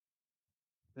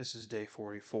This is day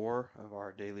 44 of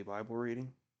our daily Bible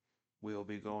reading. We'll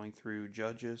be going through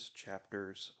Judges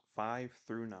chapters 5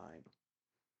 through 9.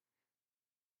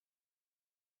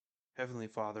 Heavenly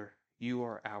Father, you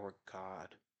are our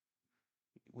God.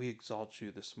 We exalt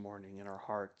you this morning in our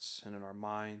hearts and in our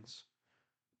minds.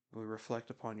 We reflect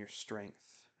upon your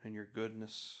strength and your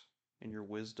goodness and your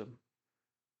wisdom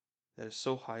that is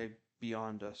so high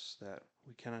beyond us that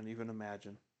we cannot even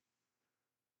imagine.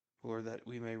 Lord, that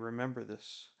we may remember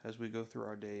this as we go through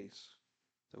our days,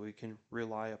 that we can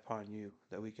rely upon you,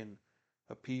 that we can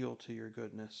appeal to your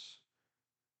goodness,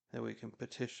 that we can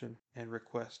petition and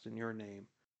request in your name,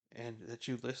 and that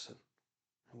you listen.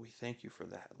 And we thank you for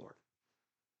that, Lord.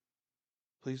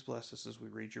 Please bless us as we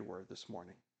read your word this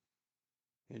morning.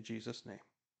 In Jesus' name,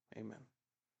 amen.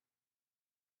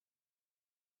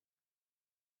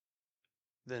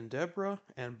 Then Deborah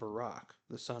and Barak,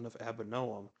 the son of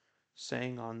Abinoam,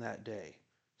 sang on that day,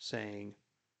 saying,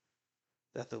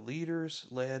 that the leaders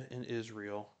led in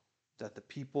Israel, that the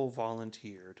people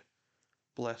volunteered.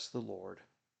 Bless the Lord.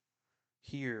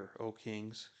 Hear, O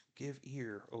kings, give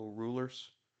ear, O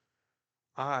rulers.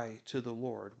 I to the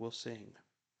Lord will sing.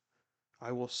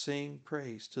 I will sing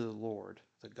praise to the Lord,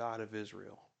 the God of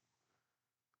Israel.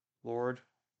 Lord,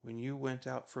 when you went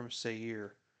out from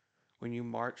Seir, when you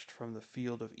marched from the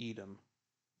field of Edom,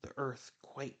 the earth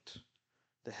quaked,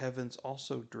 the heavens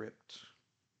also dripped,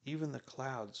 even the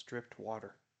clouds dripped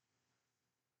water.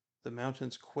 The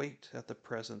mountains quaked at the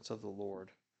presence of the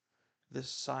Lord, this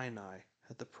Sinai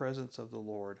at the presence of the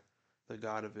Lord, the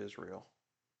God of Israel.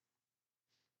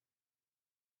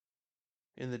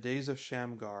 In the days of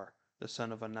Shamgar, the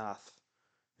son of Anath,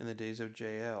 in the days of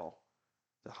Jael,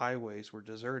 the highways were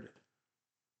deserted,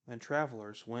 and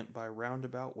travelers went by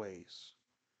roundabout ways.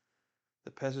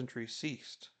 The peasantry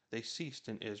ceased, they ceased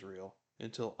in Israel,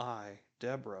 until I,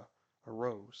 Deborah,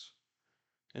 arose,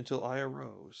 until I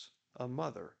arose, a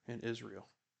mother in Israel.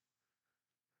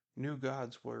 New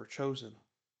gods were chosen,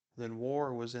 then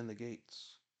war was in the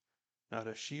gates. Not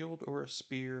a shield or a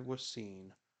spear was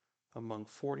seen among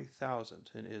 40,000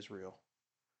 in Israel.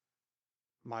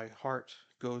 My heart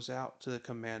goes out to the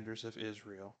commanders of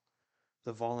Israel,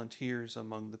 the volunteers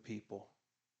among the people.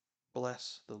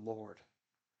 Bless the Lord.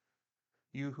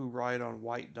 You who ride on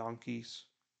white donkeys,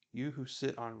 you who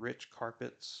sit on rich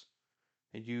carpets,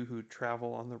 and you who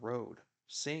travel on the road,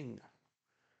 sing.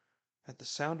 At the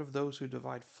sound of those who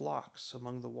divide flocks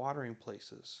among the watering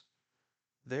places,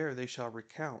 there they shall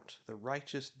recount the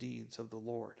righteous deeds of the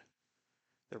Lord,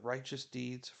 the righteous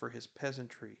deeds for his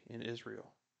peasantry in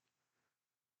Israel.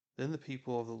 Then the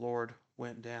people of the Lord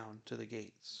went down to the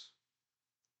gates.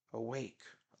 Awake,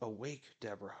 awake,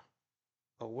 Deborah.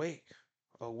 Awake,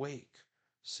 awake,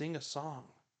 sing a song.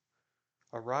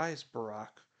 Arise,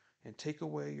 Barak, and take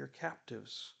away your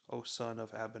captives, O son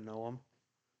of Abinoam.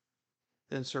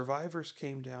 Then survivors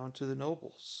came down to the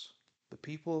nobles. The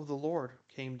people of the Lord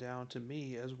came down to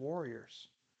me as warriors.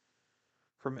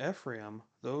 From Ephraim,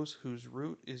 those whose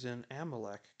root is in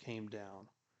Amalek came down,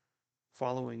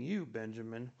 following you,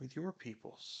 Benjamin, with your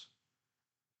peoples.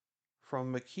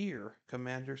 From Machir,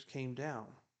 commanders came down,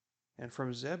 and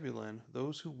from Zebulun,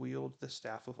 those who wield the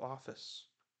staff of office.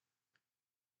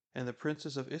 And the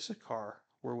princes of Issachar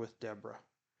were with Deborah.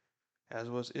 As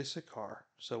was Issachar,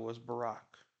 so was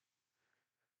Barak.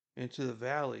 Into the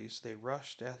valleys they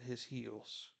rushed at his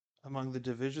heels. Among the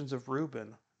divisions of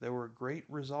Reuben there were great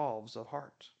resolves of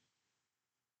heart.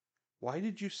 Why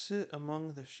did you sit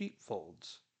among the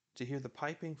sheepfolds to hear the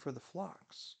piping for the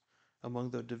flocks?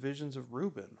 Among the divisions of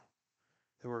Reuben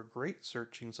there were great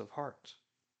searchings of heart.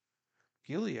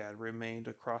 Gilead remained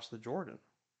across the Jordan.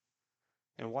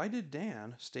 And why did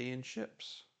Dan stay in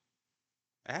ships?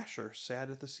 Asher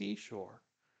sat at the seashore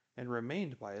and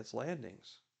remained by its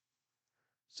landings.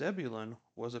 Zebulun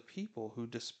was a people who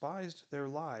despised their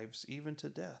lives even to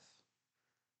death,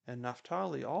 and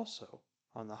Naphtali also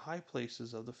on the high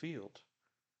places of the field.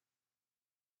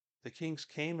 The kings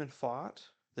came and fought,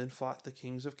 then fought the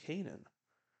kings of Canaan.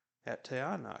 At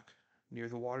Taanach, near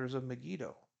the waters of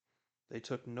Megiddo, they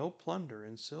took no plunder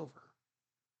in silver.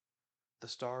 The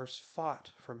stars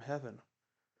fought from heaven.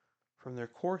 From their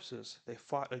courses they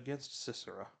fought against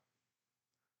Sisera.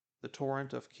 The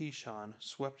torrent of Kishon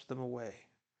swept them away,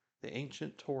 the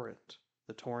ancient torrent,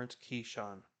 the torrent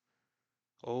Kishon.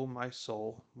 O my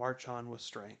soul, march on with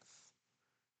strength.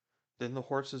 Then the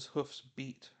horse's hoofs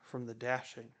beat from the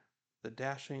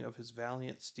dashing of his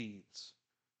valiant steeds.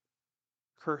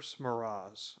 Curse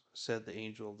Meroz, said the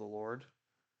angel of the Lord.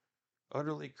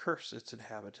 Utterly curse its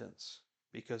inhabitants,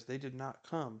 because they did not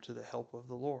come to the help of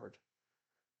the Lord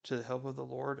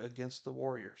against the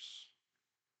warriors.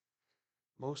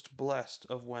 Most blessed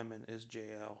of women is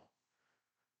Jael,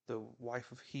 the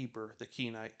wife of Heber the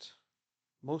Kenite.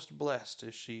 Most blessed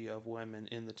is she of women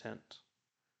in the tent.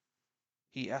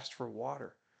 He asked for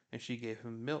water, and she gave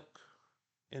him milk.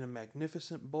 In a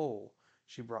magnificent bowl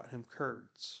she brought him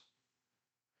curds.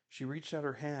 She reached out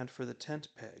her hand for the tent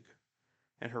peg,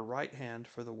 and her right hand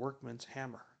for the workman's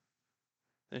hammer.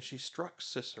 Then she struck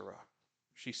Sisera.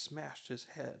 She smashed his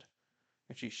head,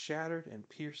 and she shattered and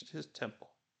pierced his temple.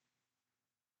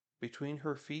 Between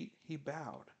her feet he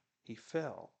bowed, he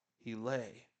fell, he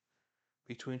lay.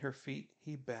 Between her feet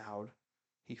he bowed,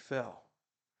 he fell.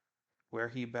 Where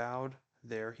he bowed,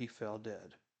 there he fell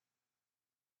dead.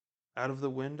 Out of the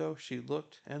window she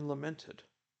looked and lamented,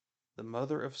 the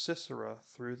mother of Sisera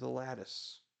through the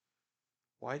lattice.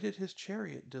 Why did his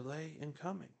chariot delay in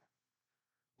coming?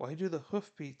 Why do the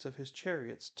hoofbeats of his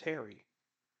chariots tarry?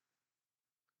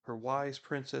 Her wise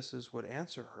princesses would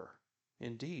answer her.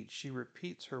 Indeed, she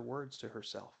repeats her words to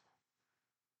herself.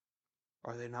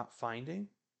 Are they not finding?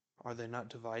 Are they not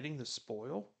dividing the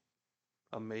spoil?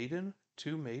 A maiden,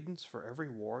 2 maidens for every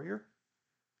warrior?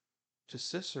 To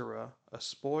Sisera a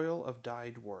spoil of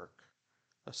dyed work,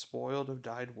 a spoil of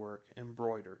dyed work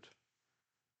embroidered.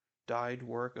 Dyed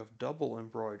work of double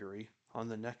embroidery on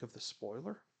the neck of the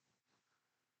spoiler?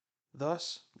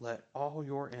 Thus let all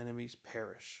your enemies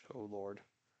perish, O Lord,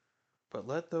 but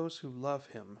let those who love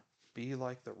him be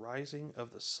like the rising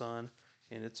of the sun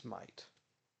in its might.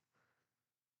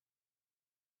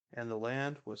 And the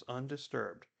land was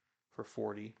undisturbed for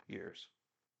 40 years.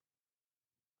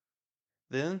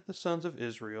 Then the sons of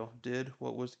Israel did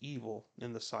what was evil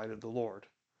in the sight of the Lord,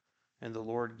 and the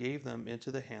Lord gave them into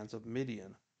the hands of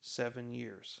Midian 7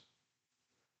 years.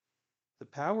 The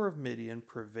power of Midian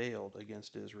prevailed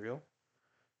against Israel.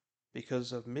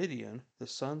 Because of Midian, the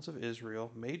sons of Israel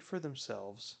made for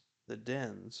themselves the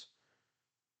dens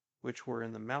which were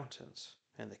in the mountains,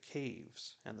 and the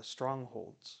caves, and the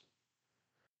strongholds.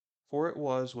 For it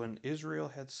was when Israel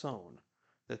had sown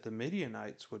that the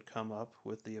Midianites would come up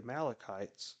with the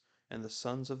Amalekites and the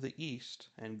sons of the east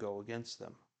and go against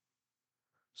them.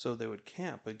 So they would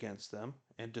camp against them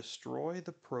and destroy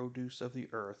the produce of the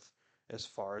earth as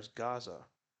far as Gaza,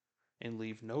 and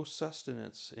leave no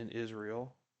sustenance in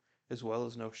Israel, as well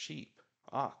as no sheep,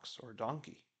 ox, or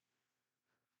donkey.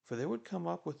 For they would come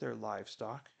up with their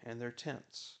livestock and their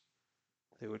tents.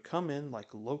 They would come in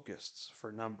like locusts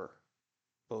for number.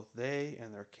 Both they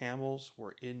and their camels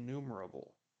were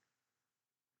innumerable.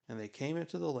 And they came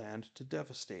into the land to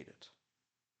devastate it.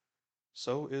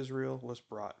 So Israel was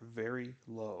brought very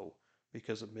low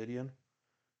because of Midian,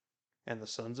 and the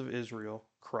sons of Israel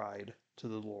cried to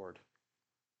the Lord.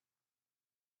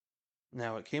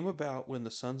 Now it came about when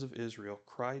the sons of Israel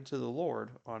cried to the Lord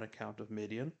on account of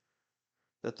Midian,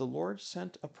 that the Lord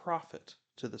sent a prophet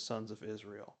to the sons of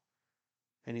Israel.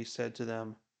 And he said to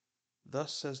them,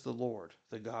 Thus says the Lord,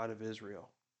 the God of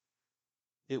Israel,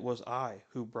 It was I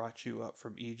who brought you up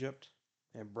from Egypt,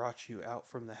 and brought you out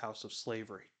from the house of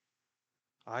slavery.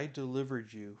 I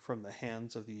delivered you from the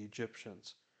hands of the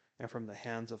Egyptians, and from the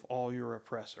hands of all your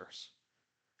oppressors,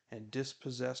 and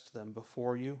dispossessed them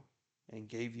before you, and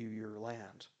gave you your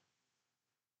land.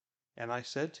 And I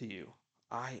said to you,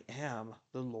 I am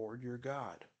the Lord your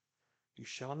God. You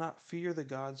shall not fear the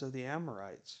gods of the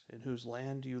Amorites, in whose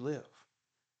land you live.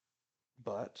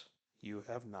 But you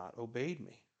have not obeyed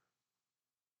me.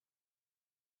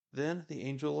 Then the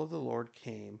angel of the Lord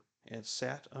came and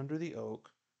sat under the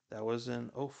oak that was in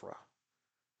Ophrah,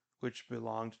 which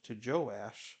belonged to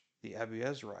Joash the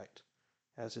Abiezrite,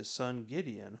 as his son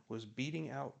Gideon was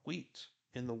beating out wheat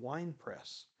in the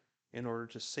winepress in order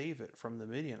to save it from the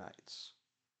Midianites.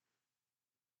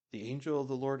 The angel of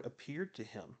the Lord appeared to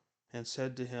him and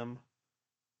said to him,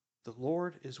 The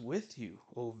Lord is with you,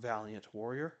 O valiant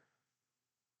warrior.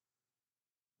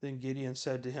 Then Gideon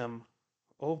said to him,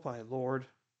 O my Lord,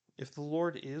 if the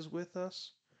Lord is with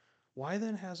us, why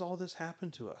then has all this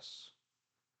happened to us?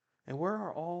 And where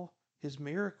are all his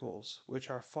miracles which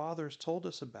our fathers told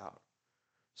us about,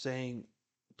 saying,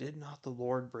 Did not the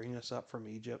Lord bring us up from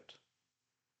Egypt?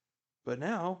 But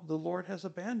now the Lord has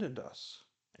abandoned us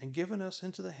and given us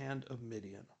into the hand of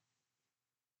Midian.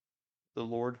 The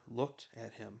Lord looked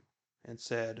at him and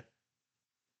said,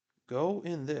 Go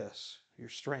in this your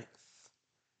strength,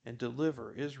 and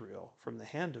deliver Israel from the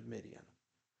hand of Midian.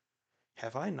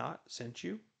 Have I not sent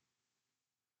you?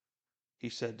 He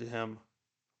said to him,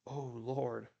 O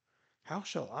Lord, how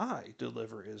shall I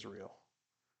deliver Israel?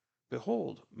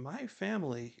 Behold, my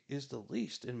family is the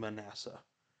least in Manasseh,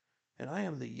 and I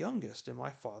am the youngest in my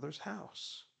father's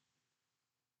house.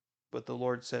 But the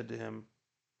Lord said to him,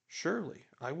 Surely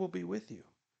I will be with you,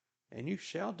 and you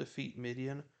shall defeat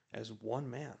Midian as one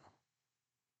man."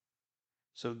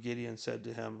 So Gideon said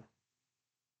to him,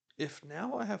 "If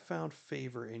now I have found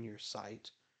favor in your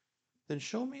sight, then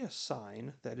show me a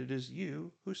sign that it is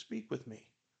you who speak with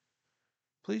me.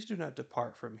 Please do not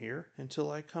depart from here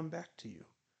until I come back to you,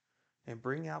 and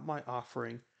bring out my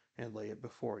offering and lay it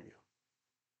before you."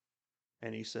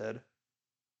 And he said,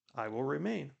 "I will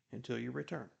remain until you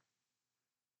return."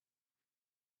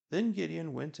 Then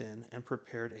Gideon went in and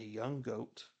prepared a young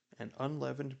goat and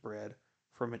unleavened bread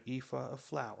from an ephah of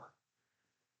flour.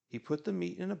 He put the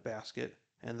meat in a basket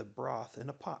and the broth in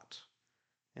a pot,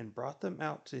 and brought them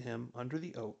out to him under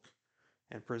the oak,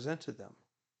 and presented them.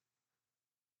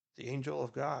 The angel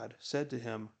of God said to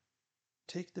him,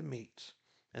 "Take the meat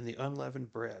and the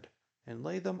unleavened bread, and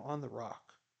lay them on the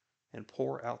rock, and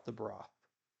pour out the broth."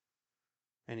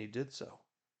 And he did so.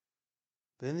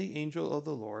 Then the angel of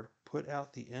the Lord put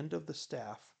out the end of the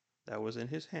staff that was in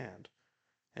his hand,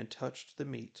 and touched the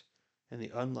meat and the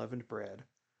unleavened bread,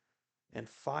 and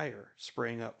fire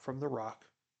sprang up from the rock,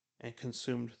 and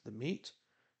consumed the meat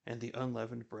and the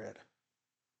unleavened bread.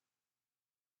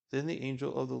 Then the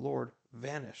angel of the Lord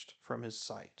vanished from his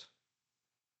sight.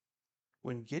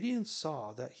 When Gideon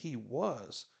saw that he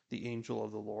was the angel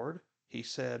of the Lord, he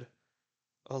said,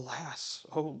 "Alas,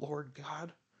 O Lord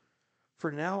God,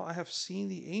 for now I have seen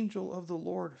the angel of the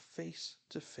Lord face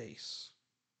to face."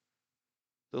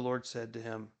 The Lord said to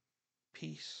him,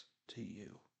 "Peace to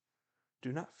you.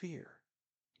 Do not fear.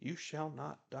 You shall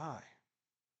not die."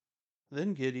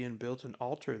 Then Gideon built an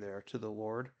altar there to the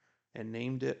Lord and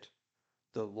named it,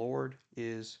 "The Lord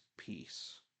is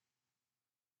Peace."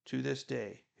 To this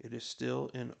day it is still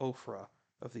in Ophrah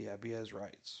of the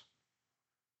Abiezrites.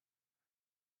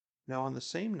 Now on the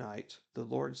same night the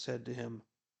Lord said to him,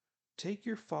 "Take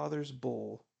your father's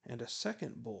bull and a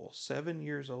second bull 7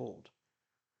 years old,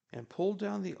 and pull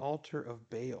down the altar of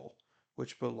Baal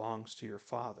which belongs to your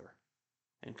father,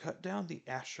 and cut down the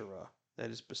Asherah that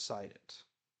is beside it.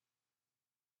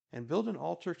 And build an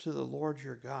altar to the Lord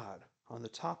your God on the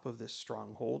top of this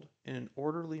stronghold in an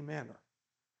orderly manner.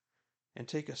 And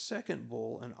take a second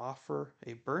bull and offer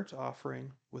a burnt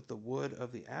offering with the wood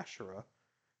of the Asherah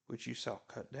which you shall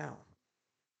cut down."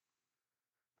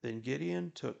 Then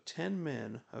Gideon took 10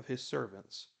 men of his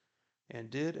servants, and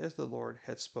did as the Lord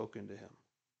had spoken to him.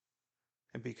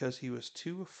 And because he was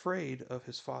too afraid of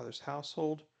his father's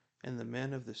household and the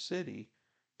men of the city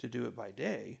to do it by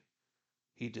day,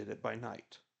 he did it by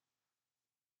night.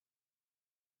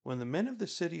 When the men of the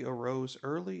city arose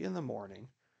early in the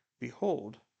morning,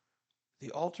 behold,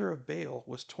 the altar of Baal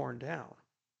was torn down,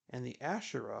 and the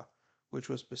Asherah which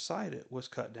was beside it was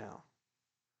cut down.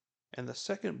 And the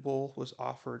second bull was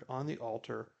offered on the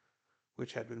altar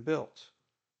which had been built.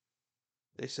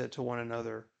 They said to one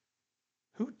another,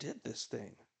 "Who did this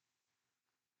thing?"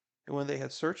 And when they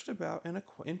had searched about and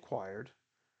inquired,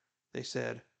 they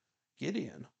said,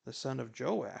 "Gideon, the son of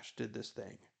Joash, did this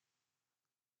thing."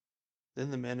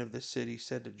 Then the men of the city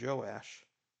said to Joash,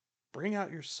 "Bring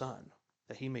out your son,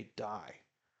 that he may die,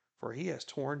 for he has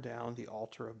torn down the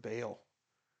altar of Baal,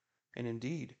 and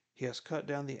indeed he has cut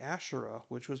down the Asherah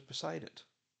which was beside it."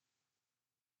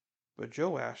 But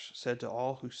Joash said to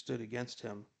all who stood against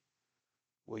him,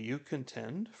 "Will you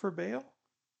contend for Baal,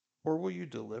 or will you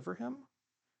deliver him?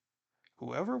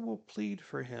 Whoever will plead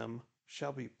for him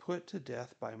shall be put to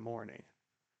death by morning.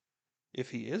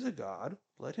 If he is a god,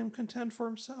 let him contend for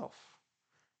himself,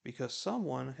 because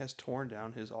someone has torn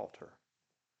down his altar."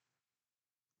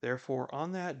 Therefore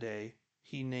on that day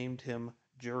he named him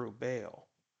Jerubbaal,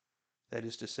 that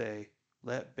is to say,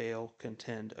 "Let Baal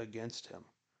contend against him,"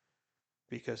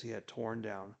 because he had torn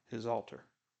down his altar.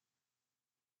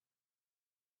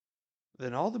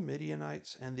 Then all the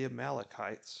Midianites and the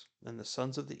Amalekites and the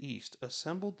sons of the east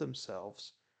assembled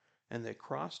themselves, and they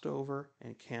crossed over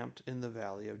and camped in the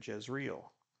valley of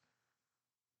Jezreel.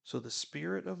 So the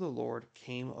Spirit of the Lord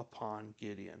came upon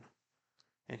Gideon,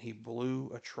 and he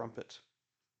blew a trumpet,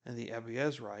 and the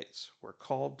Abiezrites were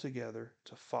called together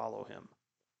to follow him.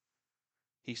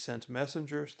 He sent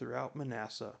messengers throughout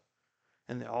Manasseh,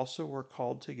 and they also were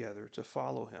called together to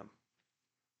follow him.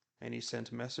 And he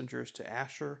sent messengers to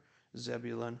Asher,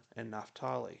 Zebulun, and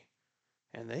Naphtali,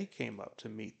 and they came up to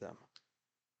meet them.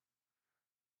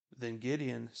 Then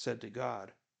Gideon said to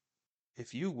God,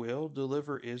 "If you will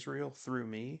deliver Israel through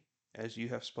me, as you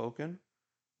have spoken,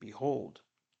 behold,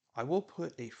 I will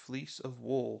put a fleece of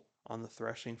wool on the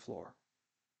threshing floor.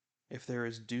 If there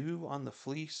is dew on the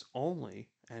fleece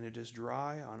only, and it is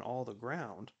dry on all the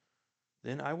ground,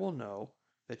 then I will know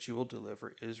that you will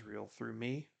deliver Israel through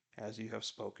me, as you have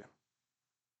spoken."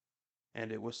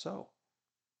 And it was so.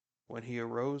 When he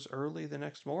arose early the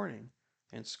next morning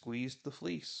and squeezed the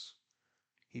fleece,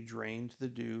 he drained the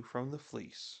dew from the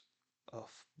fleece, a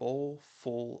bowl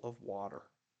full of water.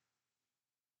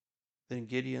 Then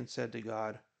Gideon said to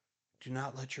God, "Do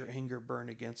not let your anger burn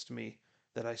against me,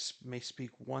 that I may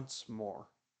speak once more.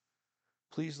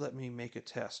 Please let me make a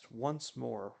test once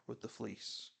more with the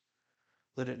fleece.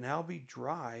 Let it now be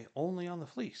dry only on the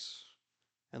fleece,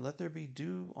 and let there be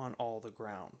dew on all the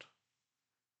ground."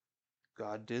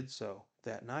 God did so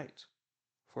that night,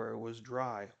 for it was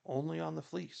dry only on the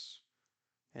fleece,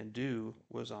 and dew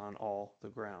was on all the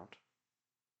ground.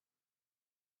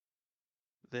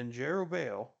 Then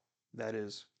Jerubbaal, that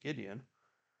is, Gideon,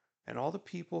 and all the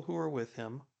people who were with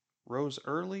him rose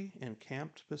early and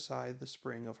camped beside the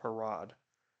spring of Harod,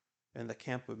 and the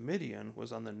camp of Midian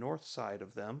was on the north side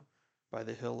of them by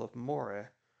the hill of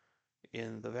Moreh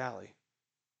in the valley.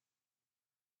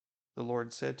 The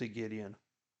Lord said to Gideon,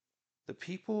 "The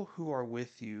people who are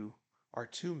with you are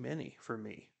too many for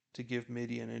me to give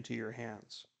Midian into your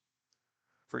hands."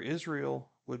 For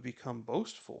Israel would become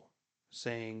boastful,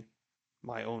 saying,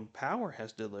 "My own power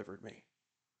has delivered me."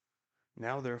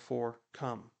 Now therefore,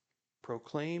 come,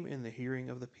 proclaim in the hearing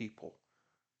of the people,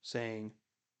 saying,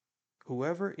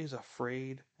 "Whoever is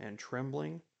afraid and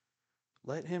trembling,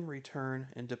 let him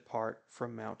return and depart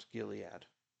from Mount Gilead."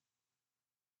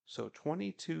 So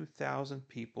 22,000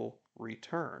 people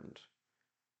returned,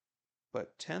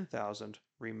 but 10,000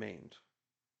 remained.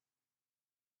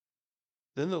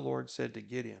 Then the Lord said to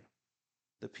Gideon,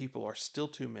 "The people are still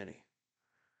too many.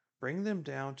 Bring them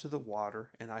down to the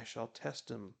water, and I shall test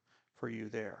them for you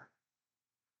there.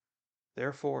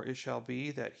 Therefore it shall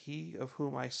be that he of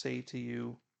whom I say to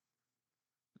you,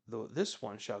 though this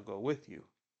one shall go with you,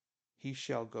 he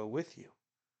shall go with you.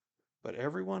 But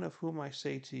everyone of whom I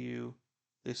say to you,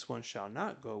 this one shall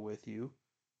not go with you,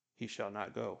 he shall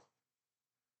not go."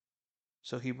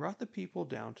 So he brought the people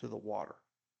down to the water.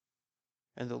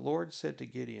 And the Lord said to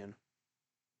Gideon,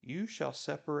 "You shall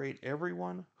separate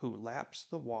everyone who laps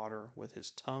the water with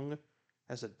his tongue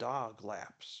as a dog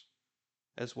laps,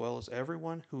 as well as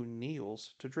everyone who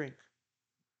kneels to drink."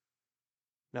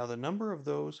 Now the number of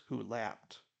those who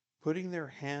lapped, putting their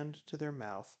hand to their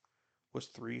mouth, was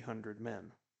 300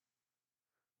 men.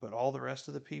 But all the rest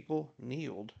of the people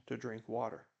kneeled to drink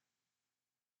water.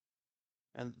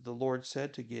 And the Lord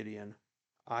said to Gideon,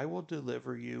 "I will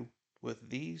deliver you with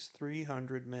these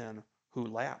 300 men who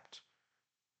lapped,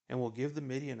 and will give the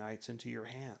Midianites into your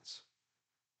hands.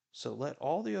 So let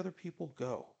all the other people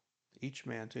go, each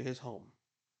man to his home."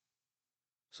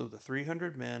 So the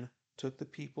 300 men took the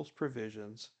people's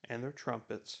provisions and their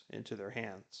trumpets into their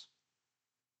hands.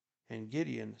 And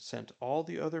Gideon sent all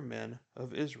the other men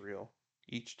of Israel,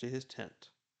 each to his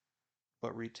tent,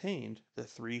 but retained the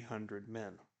 300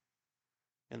 men.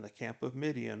 And the camp of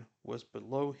Midian was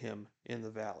below him in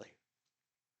the valley.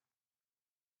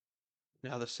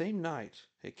 Now the same night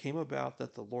it came about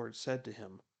that the Lord said to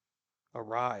him,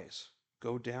 "Arise,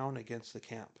 go down against the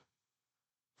camp,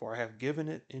 for I have given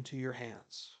it into your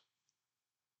hands.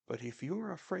 But if you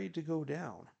are afraid to go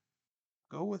down,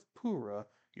 go with Purah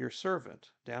your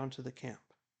servant down to the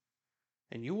camp,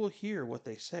 and you will hear what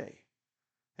they say,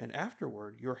 and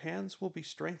afterward your hands will be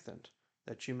strengthened,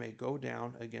 that you may go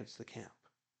down against the camp."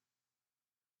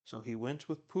 So he went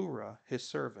with Purah his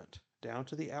servant down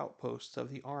to the outposts of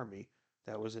the army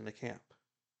that was in the camp.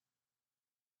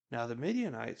 Now the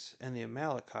Midianites and the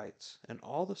Amalekites and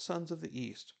all the sons of the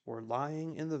east were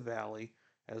lying in the valley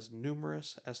as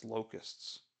numerous as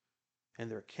locusts, and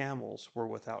their camels were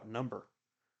without number,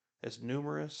 as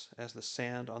numerous as the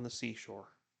sand on the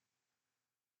seashore.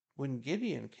 When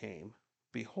Gideon came,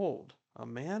 behold, a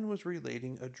man was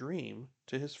relating a dream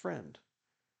to his friend.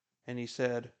 And he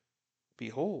said,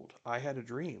 "Behold, I had a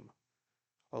dream.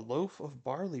 A loaf of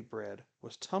barley bread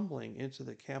was tumbling into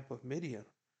the camp of Midian,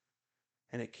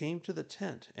 and it came to the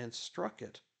tent and struck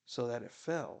it so that it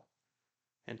fell,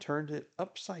 and turned it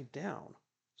upside down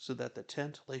so that the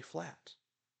tent lay flat."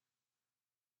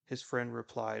 His friend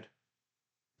replied,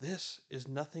 "This is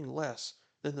nothing less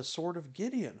than the sword of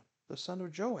Gideon, the son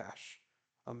of Joash,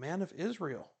 a man of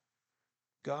Israel.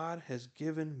 God has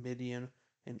given Midian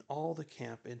and all the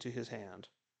camp into his hand."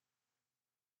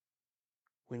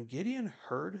 When Gideon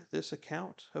heard this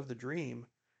account of the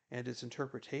dream and its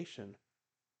interpretation,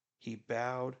 he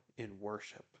bowed in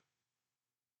worship.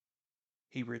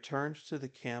 He returned to the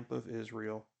camp of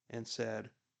Israel and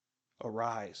said,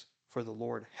 "Arise, for the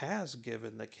Lord has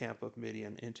given the camp of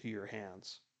Midian into your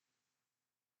hands."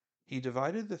 He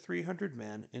divided the 300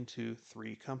 men into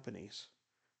 3 companies,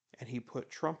 and he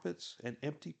put trumpets and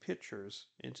empty pitchers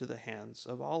into the hands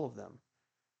of all of them,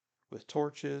 with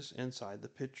torches inside the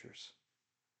pitchers.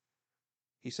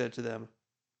 He said to them,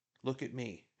 "Look at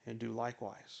me, and do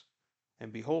likewise.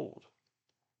 And behold,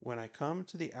 when I come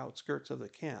to the outskirts of the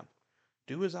camp,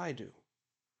 do as I do.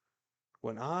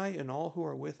 When I and all who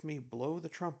are with me blow the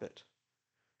trumpet,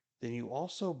 then you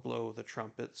also blow the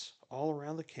trumpets all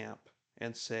around the camp,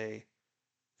 and say,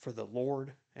 'For the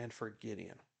Lord and for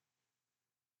Gideon.'"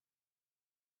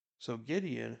 So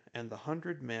Gideon and the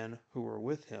 100 men who were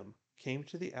with him came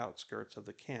to the outskirts of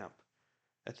the camp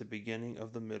at the beginning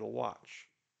of the middle watch,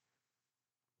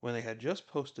 when they had just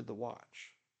posted the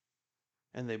watch.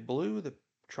 And they blew the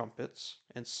trumpets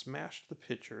and smashed the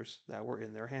pitchers that were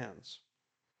in their hands.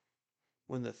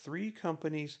 When the 3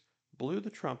 companies blew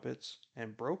the trumpets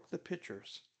and broke the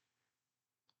pitchers,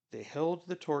 they held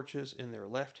the torches in their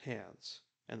left hands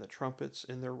and the trumpets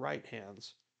in their right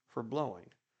hands for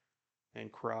blowing,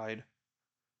 and cried,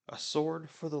 "A sword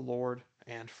for the Lord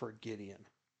and for Gideon."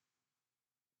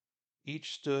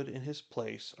 Each stood in his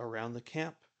place around the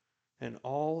camp, and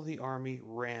all the army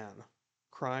ran,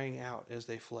 crying out as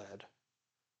they fled.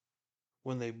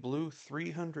 When they blew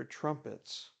 300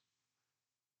 trumpets,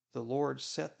 the Lord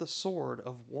set the sword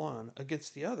of one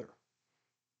against the other,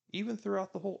 even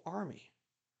throughout the whole army.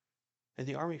 And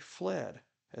the army fled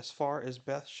as far as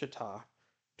Beth Shittah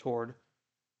toward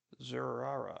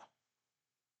Zerara,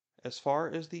 as far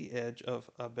as the edge of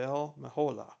Abel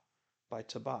Meholah by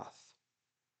Tabbath.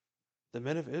 The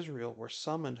men of Israel were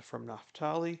summoned from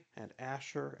Naphtali and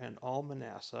Asher and all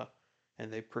Manasseh,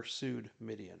 and they pursued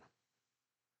Midian.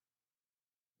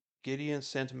 Gideon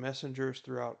sent messengers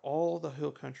throughout all the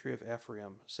hill country of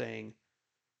Ephraim, saying,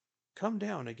 "Come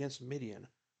down against Midian,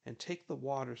 and take the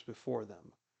waters before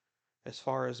them, as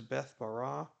far as Beth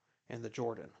Barah and the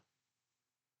Jordan."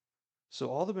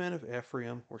 So all the men of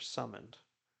Ephraim were summoned,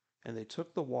 and they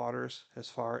took the waters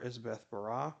as far as Beth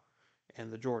Barah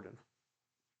and the Jordan.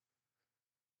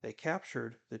 They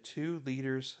captured the 2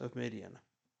 leaders of Midian,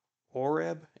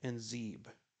 Oreb and Zeb,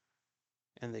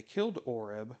 and they killed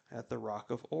Oreb at the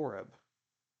rock of Oreb,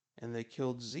 and they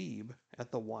killed Zeb at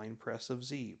the winepress of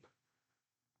Zeb,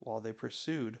 while they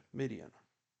pursued Midian.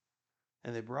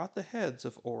 And they brought the heads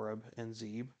of Oreb and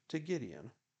Zeb to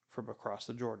Gideon from across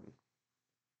the Jordan.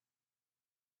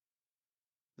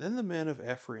 Then the men of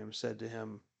Ephraim said to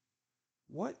him,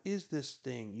 "What is this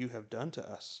thing you have done to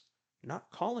us,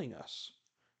 not calling us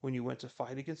when you went to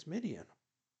fight against Midian?"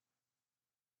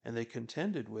 And they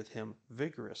contended with him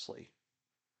vigorously.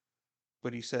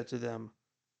 But he said to them,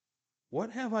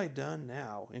 "What have I done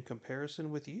now in comparison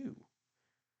with you?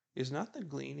 Is not the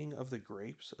gleaning of the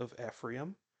grapes of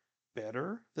Ephraim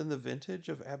better than the vintage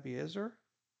of Abiezer?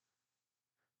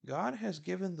 God has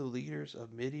given the leaders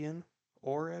of Midian,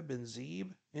 Oreb, and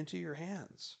Zeb into your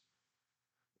hands.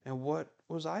 And what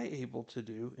was I able to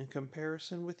do in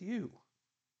comparison with you?"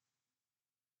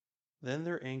 Then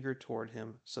their anger toward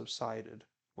him subsided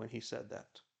when he said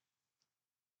that.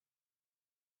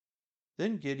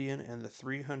 Then Gideon and the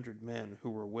 300 men who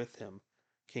were with him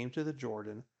came to the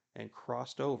Jordan and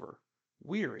crossed over,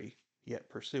 weary, yet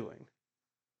pursuing.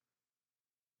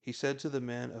 He said to the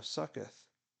men of Succoth,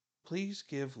 "Please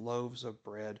give loaves of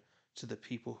bread to the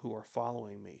people who are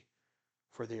following me,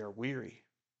 for they are weary,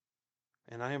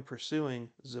 and I am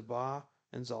pursuing Zebah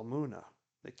and Zalmunna,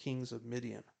 the kings of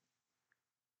Midian."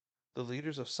 The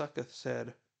leaders of Succoth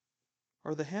said,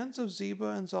 "Are the hands of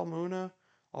Zebah and Zalmunna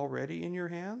already in your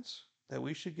hands, that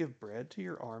we should give bread to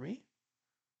your army?"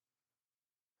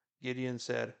 Gideon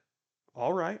said,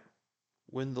 "All right.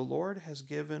 When the Lord has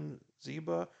given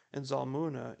Zebah and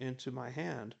Zalmunna into my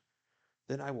hand,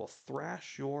 then I will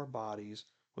thrash your bodies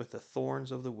with the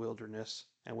thorns of the wilderness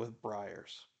and with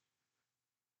briars."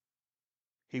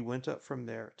 He went up from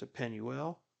there to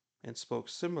Penuel and spoke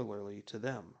similarly to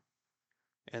them.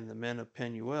 And the men of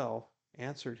Penuel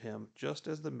answered him just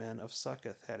as the men of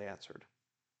Succoth had answered.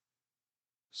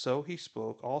 So he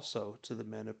spoke also to the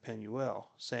men of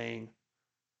Penuel, saying,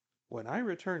 "When I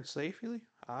return safely,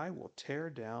 I will tear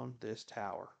down this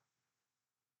tower."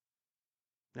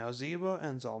 Now Zebah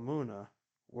and Zalmunna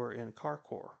were in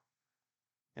Karkor,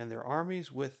 and their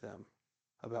armies with them,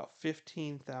 about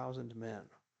 15,000 men,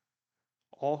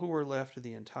 all who were left of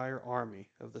the entire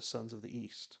army of the sons of the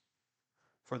east.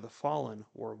 For the fallen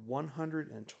were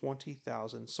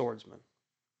 120,000 swordsmen.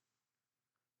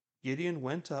 Gideon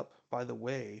went up by the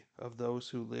way of those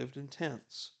who lived in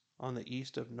tents on the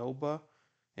east of Nobah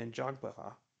and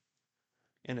Jogbehah,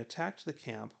 and attacked the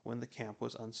camp when the camp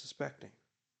was unsuspecting.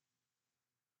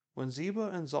 When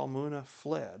Zebah and Zalmunna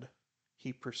fled,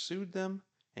 he pursued them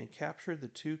and captured the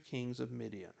 2 kings of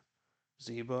Midian,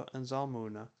 Zebah and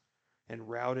Zalmunna, and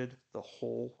routed the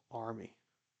whole army.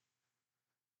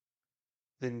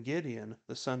 Then Gideon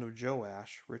the son of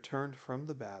Joash returned from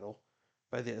the battle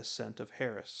by the ascent of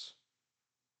Heres,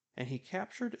 and he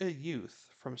captured a youth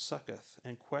from Succoth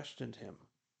and questioned him.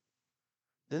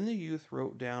 Then the youth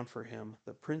wrote down for him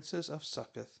the princes of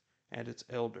Succoth and its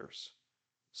elders,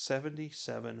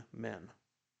 77 men.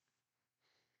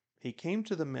 He came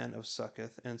to the men of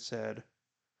Succoth and said,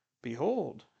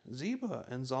 Behold, Zebah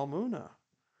and Zalmunna,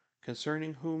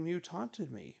 concerning whom you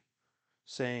taunted me,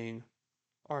 saying,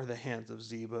 Are the hands of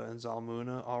Zebah and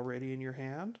Zalmunna already in your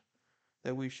hand,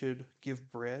 that we should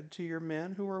give bread to your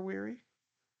men who are weary?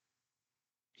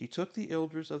 He took the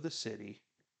elders of the city,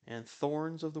 and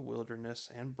thorns of the wilderness,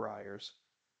 and briars,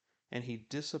 and he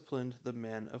disciplined the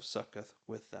men of Succoth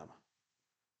with them.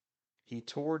 He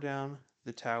tore down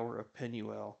the tower of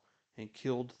Penuel, and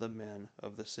killed the men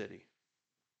of the city.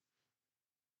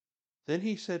 Then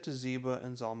he said to Zebah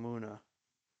and Zalmunna,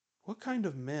 What kind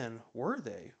of men were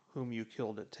they whom you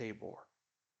killed at Tabor?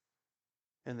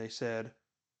 And they said,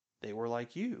 They were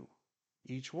like you,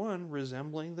 each one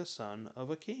resembling the son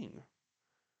of a king.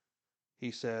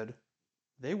 He said,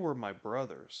 They were my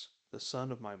brothers, the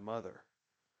son of my mother.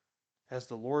 As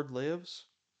the Lord lives,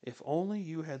 if only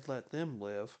you had let them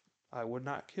live, I would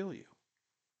not kill you.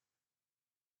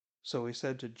 So he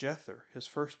said to Jether, his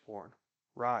firstborn,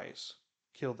 Rise,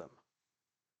 kill them.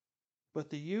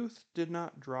 But the youth did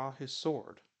not draw his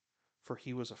sword, for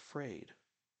he was afraid,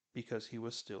 because he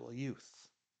was still a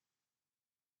youth.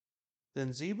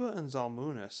 Then Zebah and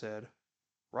Zalmunna said,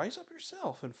 Rise up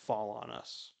yourself and fall on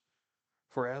us,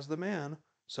 for as the man,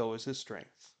 so is his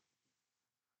strength.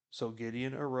 So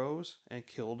Gideon arose and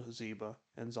killed Zebah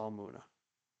and Zalmunna,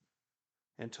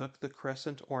 and took the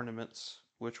crescent ornaments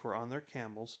which were on their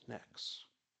camels' necks.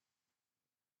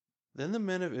 Then the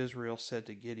men of Israel said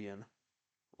to Gideon,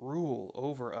 Rule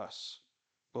over us,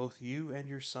 both you and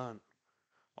your son,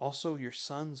 also your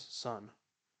son's son,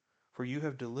 for you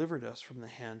have delivered us from the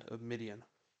hand of Midian.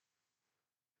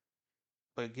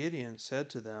 But Gideon said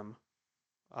to them,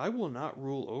 I will not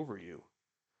rule over you,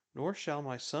 nor shall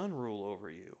my son rule over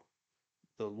you.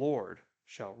 The Lord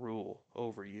shall rule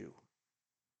over you.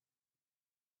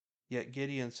 Yet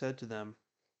Gideon said to them,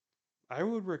 I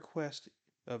would request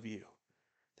of you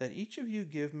that each of you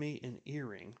give me an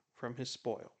earring from his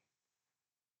spoil.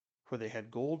 For they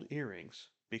had gold earrings,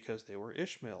 because they were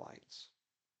Ishmaelites.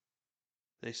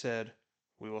 They said,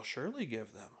 We will surely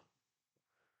give them.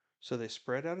 So they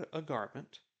spread out a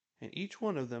garment, and each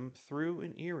one of them threw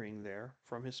an earring there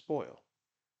from his spoil.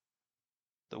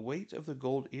 The weight of the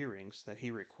gold earrings that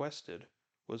he requested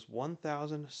was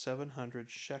 1,700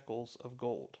 shekels of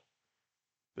gold,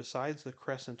 besides the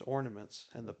crescent ornaments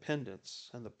and the pendants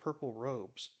and the purple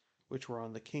robes which were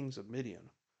on the kings of Midian,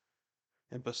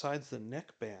 and besides the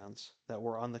neck bands that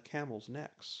were on the camels'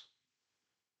 necks.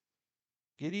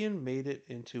 Gideon made it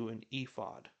into an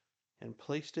ephod, and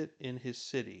placed it in his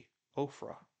city,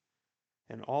 Ophrah,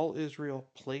 and all Israel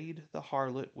played the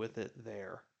harlot with it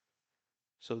there,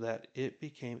 so that it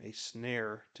became a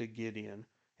snare to Gideon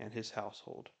and his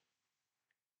household.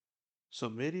 So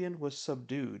Midian was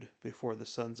subdued before the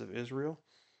sons of Israel,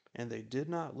 and they did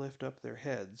not lift up their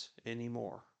heads any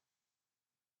more.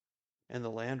 And the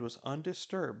land was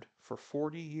undisturbed for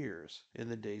 40 years in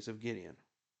the days of Gideon.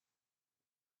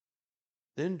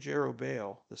 Then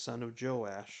Jerubbaal the son of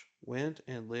Joash went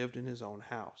and lived in his own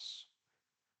house.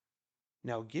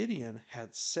 Now Gideon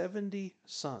had 70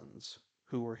 sons,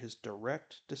 who were his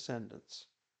direct descendants,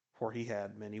 for he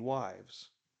had many wives.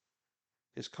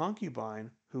 His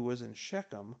concubine, who was in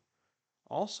Shechem,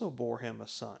 also bore him a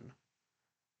son,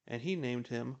 and he named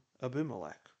him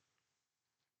Abimelech.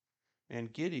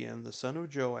 And Gideon the son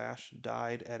of Joash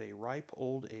died at a ripe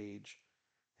old age,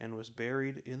 and was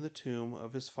buried in the tomb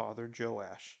of his father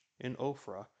Joash in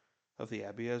Ophrah of the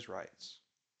Abiezrites.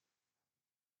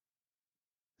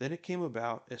 Then it came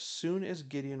about, as soon as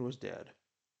Gideon was dead,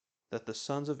 that the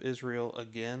sons of Israel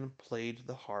again played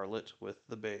the harlot with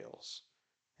the Baals,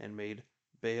 and made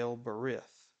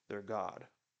Baal-berith their god.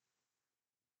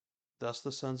 Thus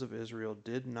the sons of Israel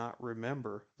did not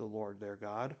remember the Lord their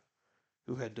God,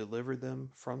 who had delivered them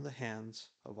from the hands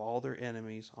of all their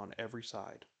enemies on every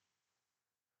side.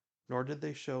 Nor did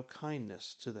they show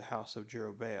kindness to the house of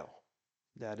Jerubbaal,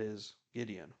 that is,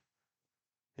 Gideon,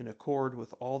 in accord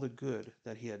with all the good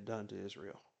that he had done to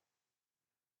Israel.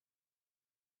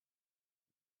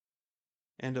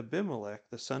 And Abimelech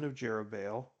the son of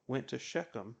Jerubbaal went to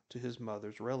Shechem to his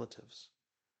mother's relatives,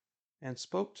 and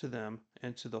spoke to them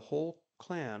and to the whole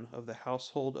clan of the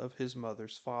household of his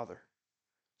mother's father,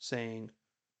 saying,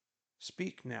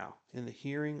 Speak now in the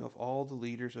hearing of all the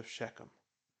leaders of Shechem.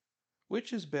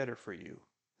 Which is better for you,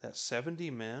 that 70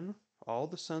 men all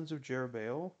the sons of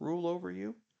Jerubbaal rule over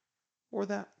you, or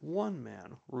that one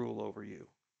man rule over you?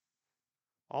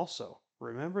 Also,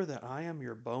 remember that I am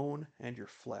your bone and your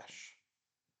flesh."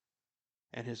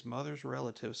 And his mother's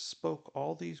relatives spoke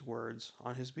all these words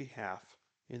on his behalf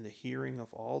in the hearing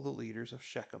of all the leaders of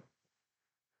Shechem.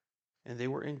 And they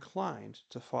were inclined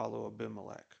to follow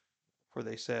Abimelech, for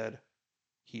they said,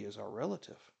 "He is our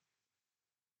relative."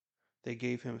 They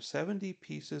gave him 70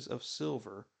 pieces of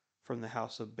silver from the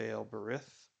house of Baal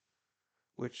Berith,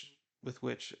 with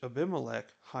which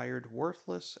Abimelech hired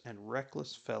worthless and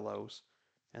reckless fellows,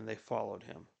 and they followed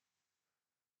him.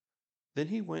 Then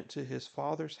he went to his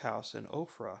father's house in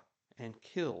Ophrah and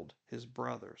killed his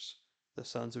brothers, the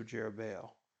sons of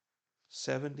Jerubbaal,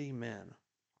 70 men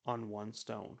on one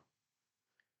stone.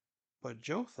 But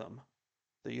Jotham,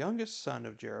 the youngest son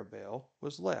of Jerubbaal,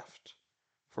 was left,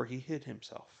 for he hid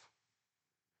himself.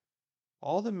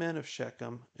 All the men of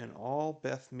Shechem and all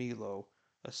Beth Millo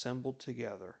assembled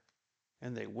together,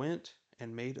 and they went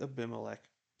and made Abimelech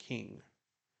king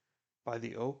by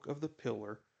the oak of the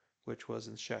pillar which was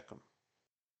in Shechem.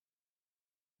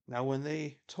 Now when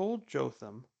they told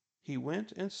Jotham, he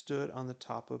went and stood on the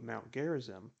top of Mount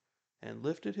Gerizim, and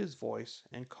lifted his voice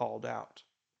and called out.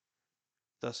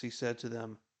 Thus he said to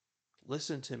them,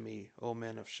 "Listen to me, O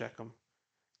men of Shechem,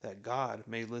 that God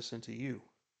may listen to you.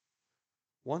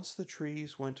 Once the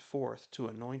trees went forth to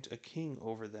anoint a king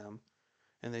over them,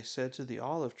 and they said to the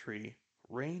olive tree,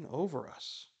 'Reign over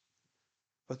us.'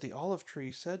 But the olive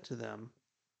tree said to them,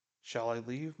 'Shall I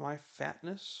leave my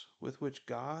fatness with which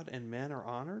God and men are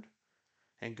honored,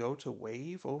 and go to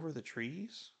wave over the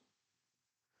trees?'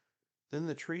 Then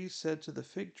the trees said to the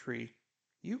fig tree,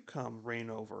 'You come reign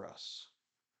over us.'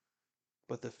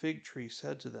 But the fig tree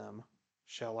said to them,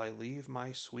 'Shall I leave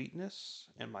my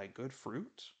sweetness and my good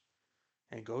fruit,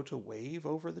 and go to wave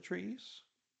over the trees?'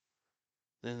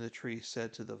 Then the tree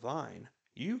said to the vine,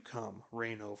 'You come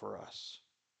reign over us.'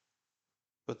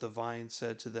 But the vine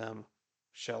said to them,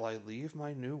 'Shall I leave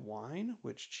my new wine,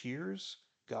 which cheers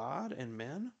God and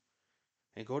men,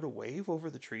 and go to wave over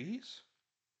the trees?'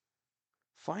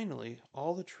 Finally,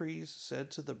 all the trees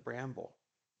said to the bramble,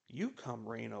 'You come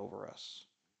reign over us.'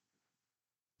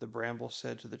 The bramble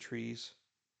said to the trees,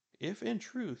 'If in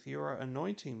truth you are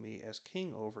anointing me as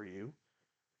king over you,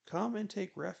 come and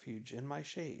take refuge in my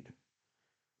shade.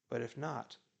 But if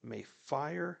not, may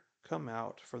fire come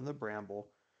out from the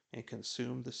bramble and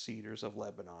consume the cedars of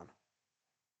Lebanon.'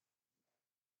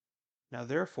 Now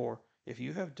therefore, if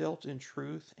you have dealt in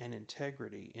truth and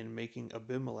integrity in making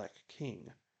Abimelech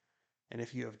king, and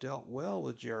if you have dealt well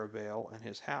with Jerubbaal and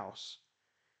his house,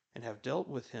 and have dealt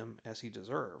with him as he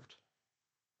deserved,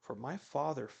 for my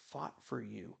father fought for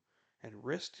you and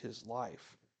risked his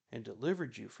life and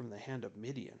delivered you from the hand of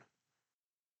Midian.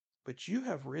 But you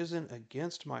have risen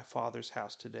against my father's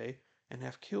house today and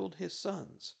have killed his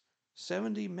sons,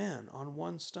 70 men on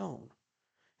one stone,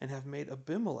 and have made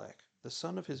Abimelech, the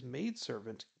son of his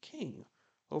maidservant, king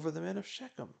over the men of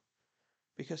Shechem,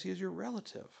 because he is your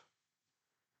relative.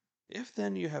 If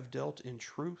then you have dealt in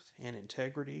truth and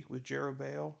integrity with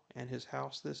Jerubbaal and his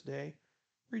house this day,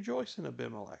 rejoice in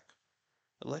Abimelech,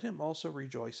 and let him also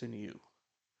rejoice in you.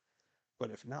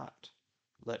 But if not,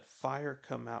 let fire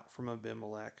come out from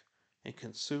Abimelech and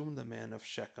consume the men of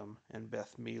Shechem and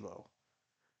Beth Millo,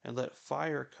 and let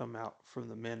fire come out from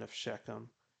the men of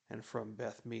Shechem and from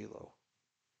Beth Millo,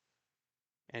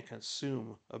 and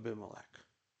consume Abimelech."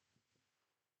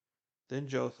 Then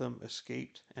Jotham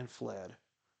escaped and fled,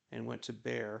 and went to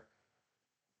Beer,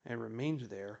 and remained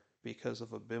there because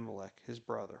of Abimelech his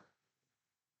brother.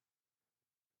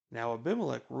 Now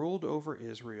Abimelech ruled over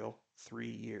Israel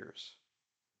 3 years.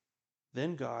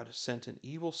 Then God sent an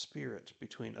evil spirit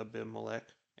between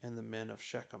Abimelech and the men of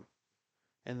Shechem,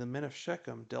 and the men of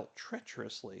Shechem dealt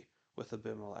treacherously with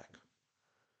Abimelech,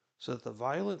 so that the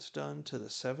violence done to the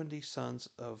 70 sons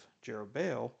of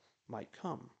Jerubbaal might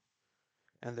come,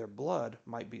 and their blood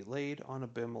might be laid on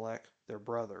Abimelech their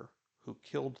brother, who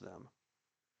killed them,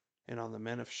 and on the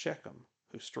men of Shechem,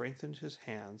 who strengthened his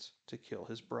hands to kill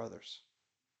his brothers.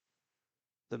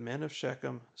 The men of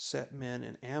Shechem set men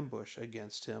in ambush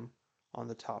against him on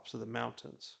the tops of the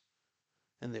mountains,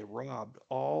 and they robbed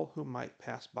all who might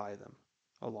pass by them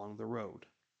along the road.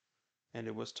 And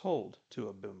it was told to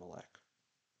Abimelech.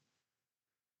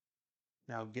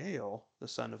 Now Gaal, the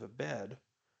son of Ebed,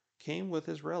 came with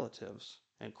his relatives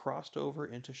and crossed over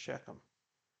into Shechem,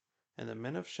 and the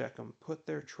men of Shechem put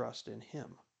their trust in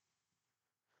him.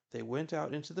 They went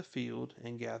out into the field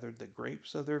and gathered the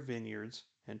grapes of their vineyards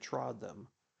and trod them,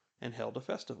 and held a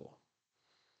festival.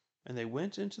 And they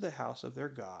went into the house of their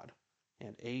God,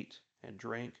 and ate and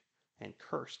drank and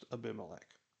cursed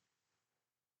Abimelech.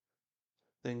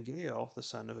 Then Gaal, the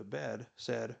son of Ebed,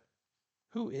 said,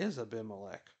 Who is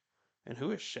Abimelech, and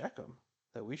who is Shechem,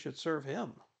 that we should serve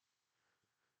him?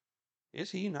 Is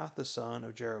he not the son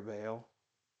of Jerubbaal?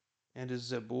 And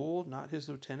is Zebul not his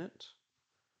lieutenant?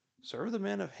 Serve the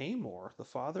men of Hamor, the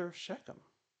father of Shechem.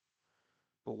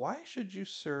 But why should you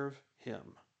serve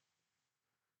him?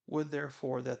 Would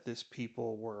therefore that this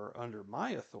people were under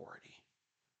my authority.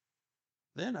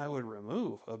 Then I would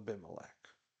remove Abimelech.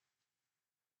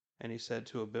 And he said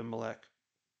to Abimelech,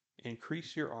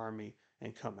 Increase your army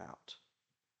and come out.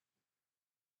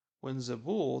 When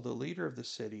Zebul, the leader of the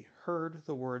city, heard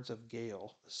the words of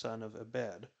Gaal, the son of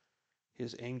Ebed,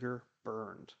 his anger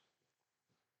burned.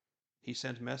 He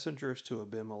sent messengers to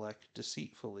Abimelech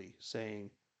deceitfully,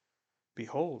 saying,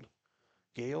 Behold,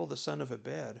 Gaal, the son of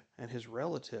Ebed, and his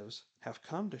relatives have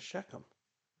come to Shechem,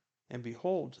 and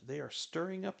behold, they are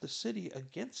stirring up the city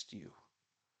against you.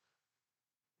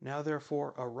 Now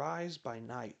therefore arise by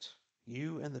night,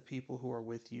 you and the people who are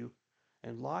with you,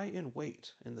 and lie in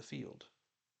wait in the field.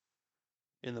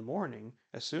 In the morning,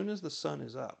 as soon as the sun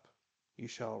is up, you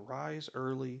shall rise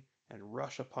early and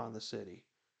rush upon the city.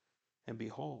 And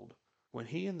behold, when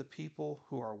he and the people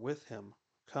who are with him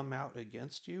come out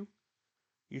against you,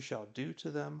 you shall do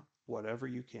to them whatever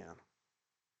you can.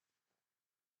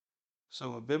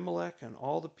 So Abimelech and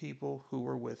all the people who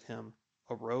were with him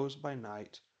arose by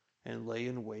night and lay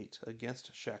in wait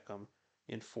against Shechem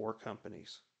in 4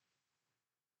 companies.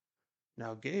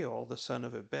 Now Gaal, the son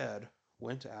of Ebed,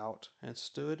 went out and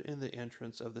stood in the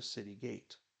entrance of the city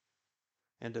gate.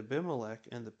 And Abimelech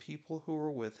and the people who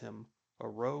were with him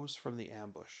arose from the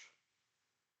ambush.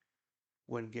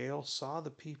 When Gaal saw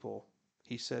the people,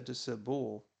 he said to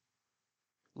Zebul,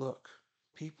 Look,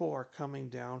 people are coming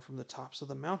down from the tops of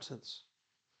the mountains.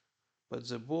 But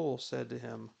Zebul said to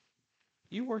him,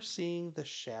 You are seeing the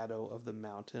shadow of the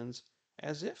mountains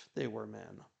as if they were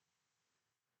men.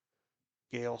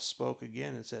 Gaal spoke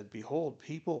again and said, Behold,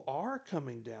 people are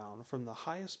coming down from the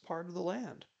highest part of the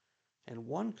land, and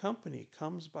 1 company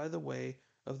comes by the way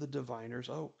of the diviner's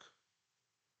oak.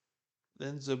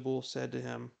 Then Zebul said to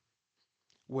him,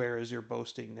 Where is your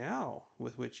boasting now,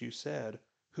 with which you said,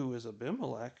 Who is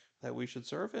Abimelech, that we should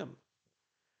serve him?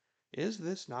 Is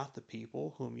this not the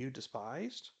people whom you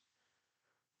despised?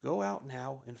 Go out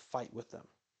now and fight with them.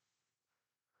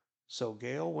 So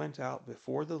Gaal went out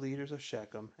before the leaders of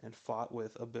Shechem and fought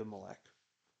with Abimelech.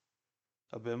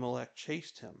 Abimelech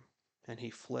chased him, and he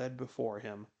fled before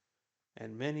him,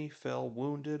 and many fell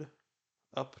wounded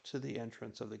up to the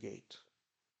entrance of the gate.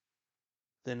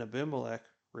 Then Abimelech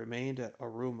remained at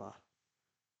Arumah,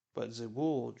 but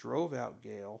Zebul drove out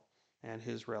Gaal and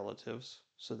his relatives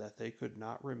so that they could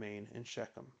not remain in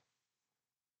Shechem.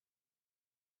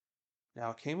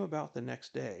 Now it came about the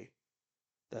next day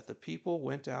that the people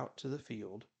went out to the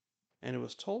field, and it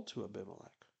was told to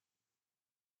Abimelech.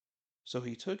 So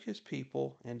he took his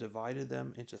people and divided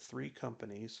them into 3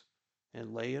 companies,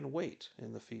 and lay in wait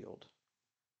in the field.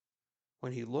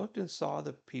 When he looked and saw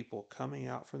the people coming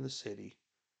out from the city,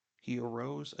 he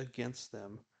arose against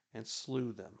them and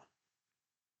slew them.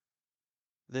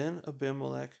 Then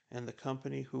Abimelech and the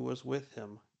company who was with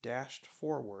him dashed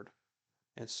forward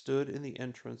and stood in the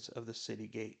entrance of the city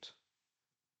gate.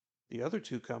 The other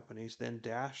 2 companies then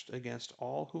dashed against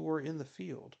all who were in the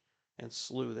field and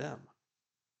slew them.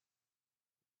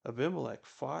 Abimelech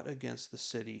fought against the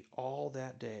city all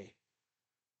that day,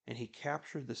 and he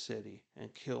captured the city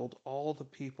and killed all the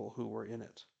people who were in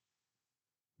it.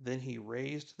 Then he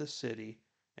razed the city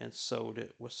and sowed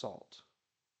it with salt.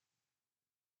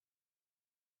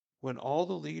 When all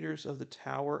the leaders of the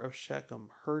tower of Shechem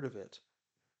heard of it,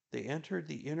 they entered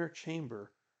the inner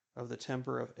chamber of the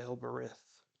temple of El-berith.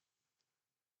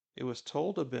 It was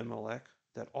told Abimelech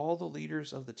that all the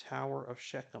leaders of the tower of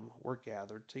Shechem were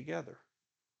gathered together.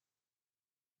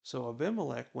 So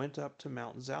Abimelech went up to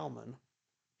Mount Zalmon,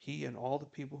 he and all the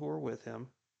people who were with him,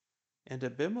 and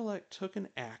Abimelech took an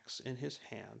axe in his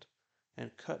hand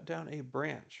and cut down a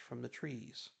branch from the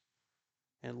trees,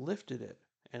 and lifted it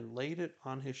and laid it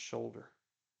on his shoulder.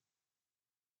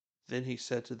 Then he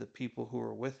said to the people who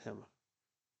were with him,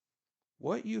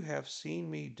 What you have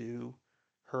seen me do,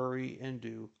 hurry and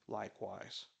do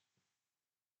likewise.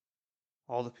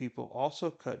 All the people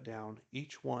also cut down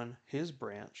each one his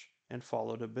branch and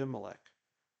followed Abimelech,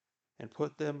 and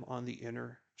put them on the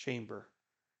inner chamber,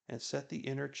 and set the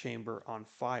inner chamber on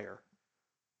fire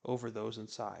over those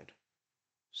inside,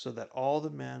 so that all the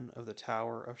men of the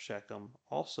tower of Shechem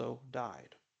also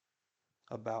died,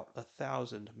 about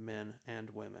 1,000 men and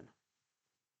women.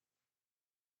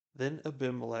 Then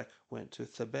Abimelech went to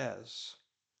Thebez,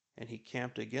 and he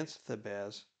camped against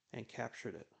Thebez and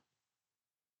captured it.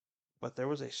 But there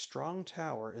was a strong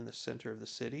tower in the center of the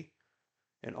city,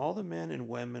 and all the men and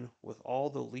women with all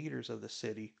the leaders of the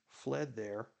city fled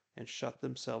there and shut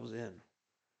themselves in.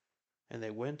 And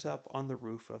they went up on the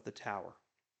roof of the tower.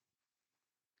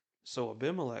 So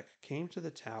Abimelech came to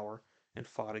the tower and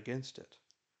fought against it,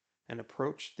 and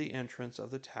approached the entrance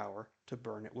of the tower to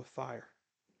burn it with fire.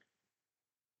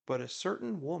 But a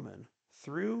certain woman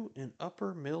threw an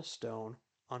upper millstone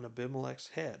on Abimelech's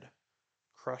head,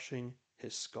 crushing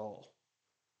his skull.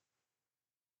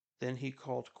 Then he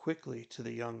called quickly to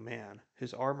the young man,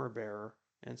 his armor bearer,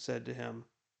 and said to him,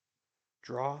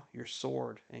 "Draw your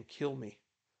sword and kill me,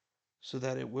 so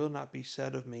that it will not be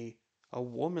said of me, 'A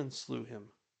woman slew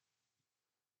him.'"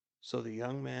 So the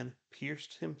young man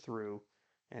pierced him through,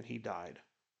 and he died.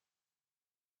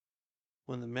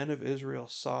 When the men of Israel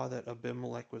saw that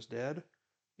Abimelech was dead,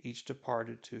 each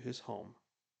departed to his home.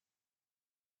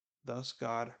 Thus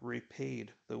God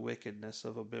repaid the wickedness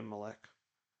of Abimelech,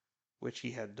 which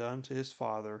he had done to his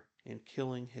father in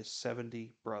killing his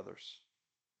 70 brothers.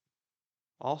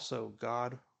 Also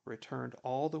God returned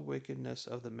all the wickedness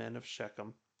of the men of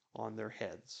Shechem on their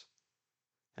heads,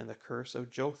 and the curse of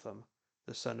Jotham,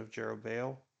 the son of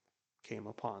Jerubbaal, came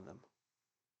upon them.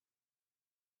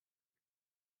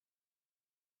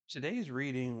 Today's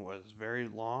reading was very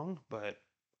long, but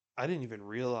I didn't even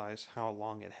realize how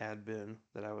long it had been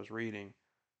that I was reading.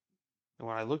 And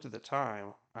when I looked at the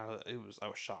time, I was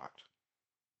shocked,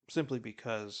 simply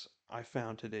because I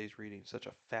found today's reading such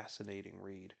a fascinating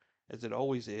read, as it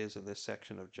always is in this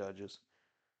section of Judges,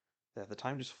 that the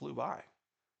time just flew by.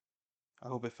 I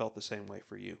hope it felt the same way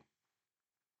for you.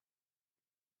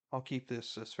 I'll keep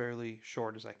this as fairly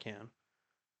short as I can.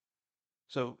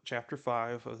 So, chapter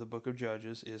 5 of the book of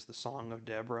Judges is the song of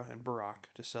Deborah and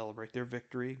Barak to celebrate their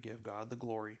victory, give God the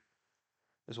glory,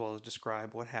 as well as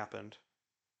describe what happened.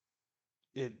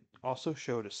 It also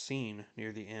showed a scene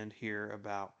near the end here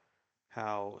about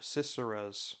how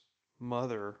Sisera's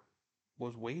mother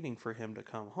was waiting for him to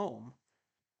come home.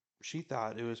 She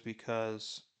thought it was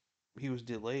because he was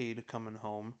delayed coming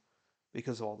home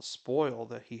because of all the spoil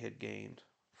that he had gained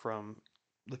from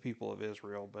the people of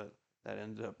Israel, but that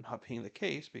ended up not being the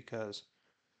case because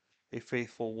a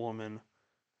faithful woman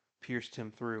pierced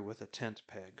him through with a tent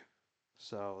peg.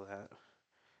 So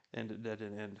that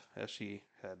didn't end as she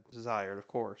had desired, of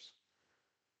course.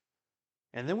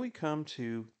 And then we come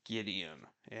to Gideon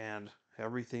and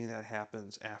everything that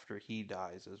happens after he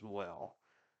dies as well.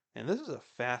 And this is a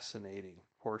fascinating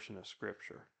portion of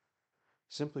Scripture,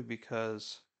 simply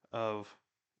because of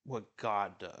what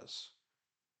God does,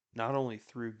 not only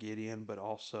through Gideon, but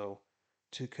also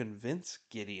to convince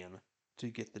Gideon to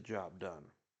get the job done.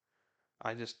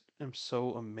 I just am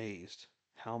so amazed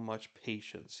how much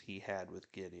patience he had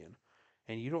with Gideon.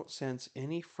 And you don't sense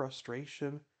any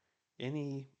frustration,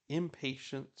 any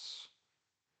impatience,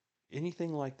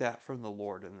 anything like that from the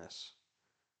Lord in this.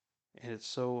 And it's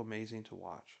so amazing to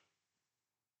watch.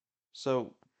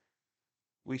 So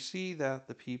we see that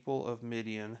the people of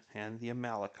Midian and the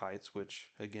Amalekites, which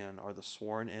again are the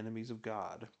sworn enemies of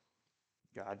God,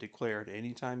 God declared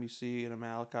anytime you see an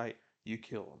Amalekite, you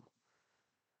kill them.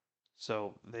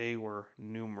 So they were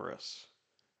numerous.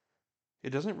 It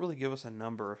doesn't really give us a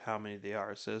number of how many they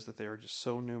are. It says that they are just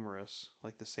so numerous,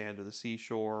 like the sand of the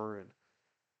seashore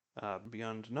and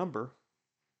beyond number.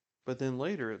 But then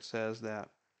later it says that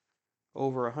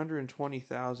over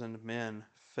 120,000 men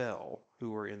fell who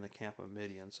were in the camp of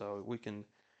Midian. So we can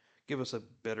give us a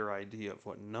better idea of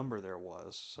what number there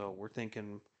was. So we're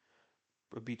thinking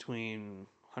between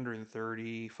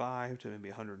 135 to maybe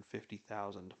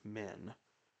 150,000 men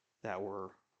that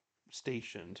were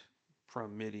stationed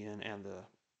from Midian and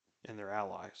their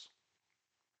allies.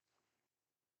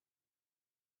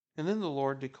 And then the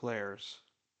Lord declares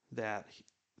that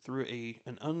through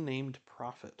an unnamed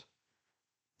prophet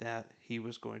that he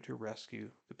was going to rescue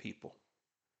the people.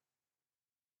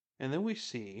 And then we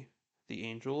see the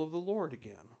angel of the Lord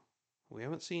again. We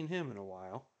haven't seen him in a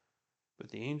while, but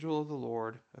the angel of the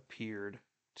Lord appeared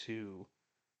to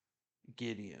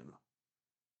Gideon.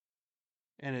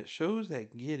 And it shows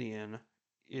that Gideon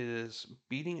is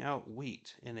beating out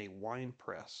wheat in a wine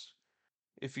press.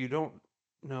 If you don't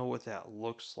know what that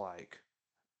looks like,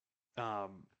 a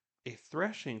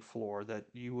threshing floor that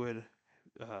you would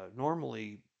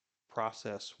normally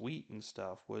process wheat and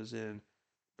stuff was in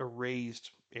a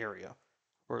raised area,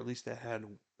 or at least that had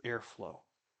airflow,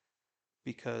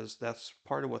 because that's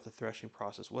part of what the threshing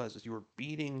process was, is you were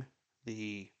beating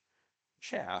the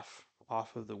chaff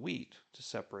off of the wheat to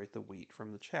separate the wheat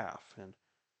from the chaff, and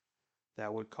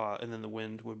that would cause, and then the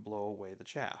wind would blow away the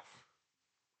chaff.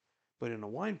 But in a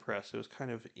wine press, it was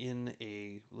kind of in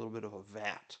a little bit of a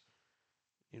vat,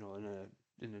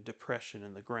 in a depression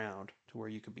in the ground to where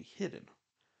you could be hidden.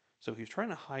 So he was trying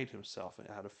to hide himself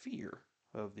out of fear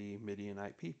of the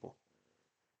Midianite people.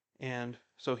 And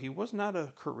so he was not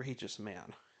a courageous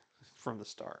man from the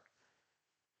start.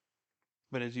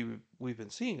 But we've been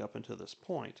seeing up until this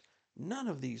point, none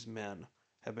of these men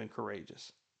have been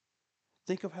courageous.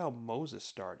 Think of how Moses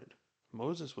started.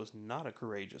 Moses was not a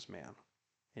courageous man,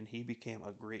 and he became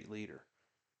a great leader.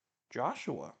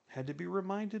 Joshua had to be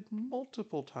reminded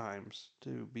multiple times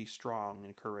to be strong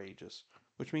and courageous,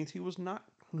 which means he was not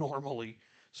normally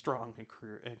strong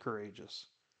and courageous.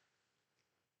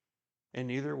 And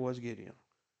neither was Gideon.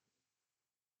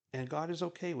 And God is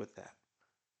okay with that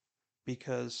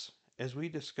because as we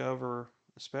discover,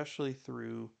 especially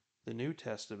through the New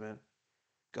Testament,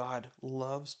 God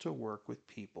loves to work with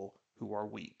people who are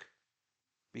weak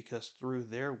because through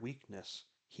their weakness,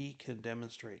 he can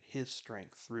demonstrate his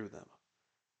strength through them.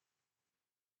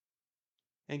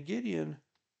 And Gideon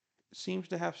seems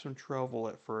to have some trouble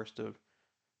at first of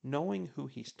knowing who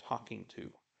he's talking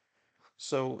to.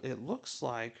 So it looks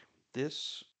like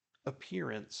this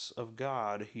appearance of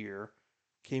God here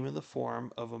came in the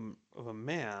form of a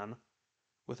man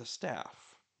with a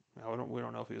staff. Now, we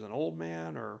don't know if he was an old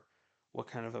man or what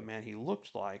kind of a man he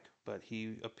looked like, but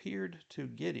he appeared to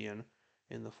Gideon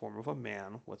in the form of a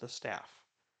man with a staff.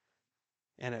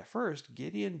 And at first,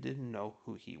 Gideon didn't know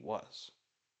who he was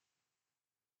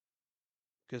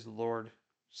because the Lord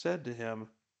said to him,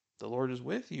 "The Lord is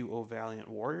with you, O valiant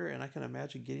warrior." And I can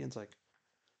imagine Gideon's like,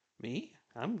 "Me?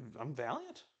 I'm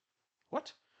valiant?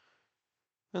 What?"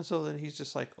 And so then he's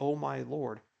just like, "Oh my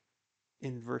Lord,"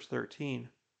 in verse 13,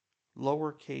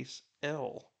 lowercase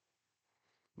l,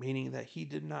 meaning that he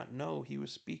did not know he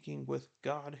was speaking with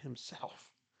God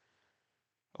himself.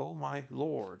 "Oh my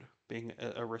Lord," being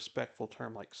a respectful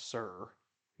term like sir,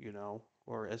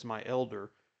 or as my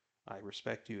elder, I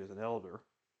respect you as an elder.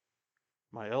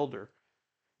 My elder,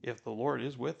 if the Lord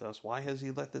is with us, why has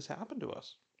he let this happen to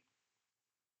us?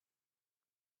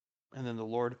 And then the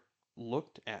Lord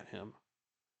looked at him.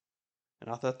 And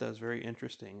I thought that was very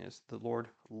interesting as the Lord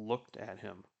looked at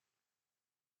him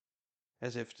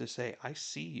as if to say, "I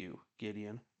see you,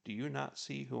 Gideon. Do you not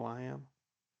see who I am?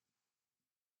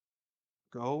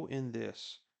 Go in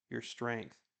this, your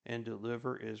strength, and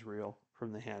deliver Israel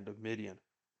from the hand of Midian.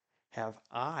 Have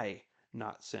I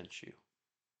not sent you?"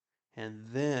 And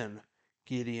then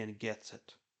Gideon gets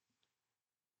it.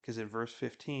 Because in verse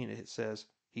 15 it says,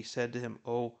 he said to him,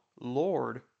 "O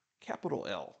Lord," capital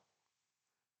L.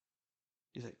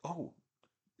 He's like, "Oh,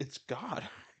 it's God.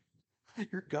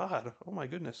 You're God. Oh my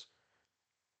goodness.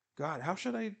 God, how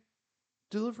should I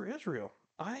deliver Israel?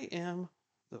 I am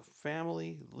the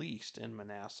family least in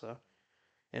Manasseh,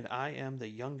 and I am the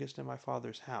youngest in my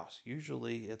father's house.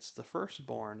 Usually it's the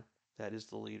firstborn that is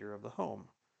the leader of the home."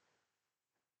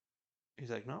 He's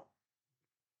like, "No,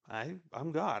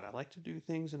 I'm God. I like to do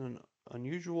things in an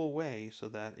unusual way so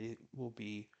that it will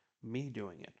be me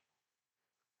doing it.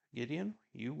 Gideon,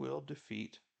 you will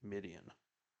defeat Midian."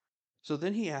 So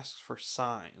then he asks for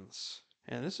signs.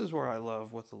 And this is where I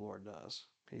love what the Lord does.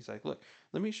 He's like, "Look,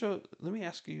 let me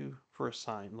ask you for a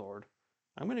sign, Lord.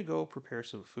 I'm going to go prepare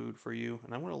some food for you,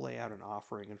 and I'm going to lay out an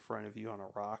offering in front of you on a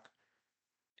rock.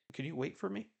 Can you wait for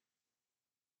me?"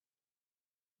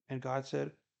 And God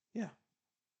said, "Yeah,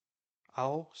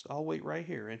 I'll wait right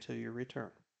here until you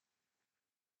return."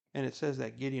 And it says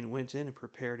that Gideon went in and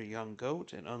prepared a young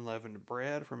goat and unleavened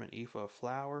bread from an ephah of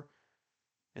flour.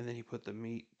 And then he put the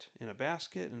meat in a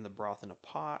basket and the broth in a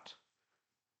pot.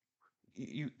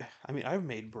 I mean, I've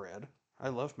made bread. I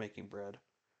love making bread.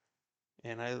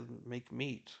 And I make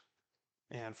meat.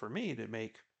 And for me to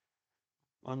make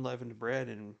unleavened bread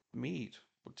and meat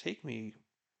would take me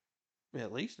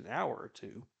at least an hour or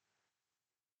two.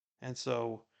 And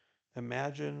so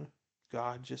imagine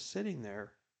God just sitting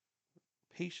there,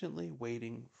 patiently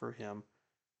waiting for him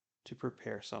to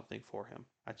prepare something for him.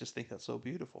 I just think that's so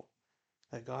beautiful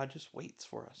that God just waits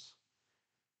for us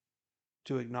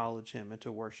to acknowledge him and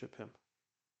to worship him.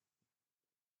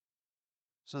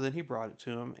 So then he brought it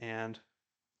to him, and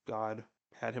God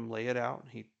had him lay it out.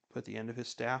 He put the end of his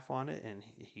staff on it, and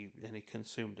he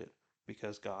consumed it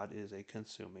because God is a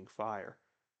consuming fire.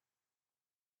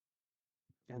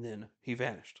 And then he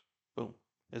vanished, boom,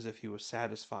 as if he was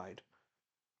satisfied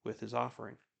with his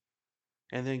offering.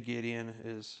 And then Gideon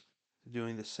is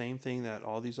doing the same thing that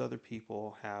all these other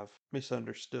people have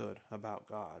misunderstood about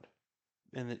God.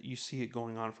 And that you see it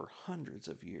going on for hundreds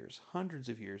of years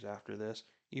after this,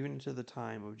 even to the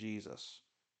time of Jesus,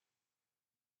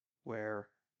 where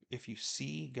if you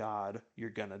see God, you're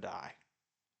going to die.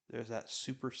 There's that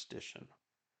superstition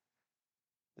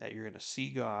that you're going to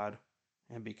see God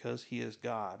and because he is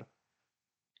God,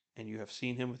 and you have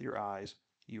seen him with your eyes,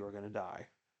 you are going to die.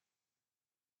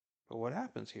 But what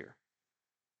happens here?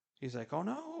 He's like, oh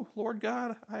no, Lord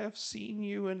God, I have seen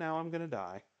you and now I'm going to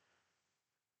die.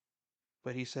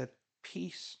 But he said,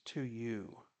 peace to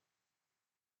you.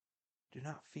 Do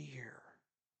not fear.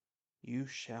 You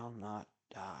shall not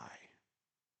die.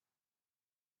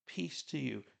 Peace to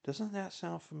you. Doesn't that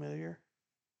sound familiar?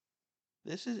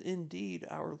 This is indeed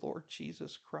our Lord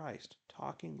Jesus Christ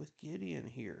talking with Gideon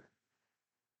here.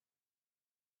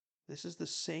 This is the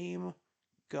same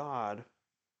God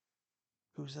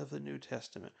who's of the New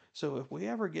Testament. So if we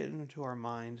ever get into our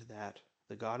mind that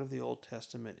the God of the Old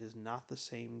Testament is not the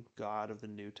same God of the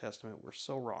New Testament, we're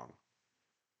so wrong.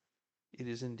 It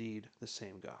is indeed the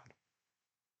same God.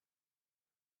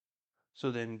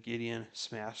 So then Gideon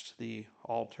smashed the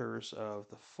altars of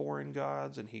the foreign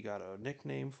gods, and he got a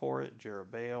nickname for it,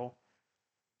 Jerubbaal.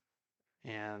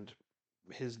 And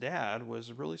his dad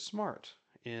was really smart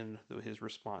in his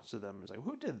response to them. He's like,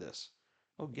 who did this?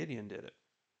 Oh, Gideon did it.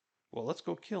 Well, let's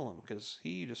go kill him because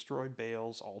he destroyed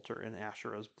Baal's altar and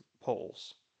Asherah's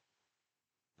poles.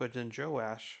 But then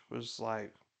Joash was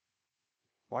like,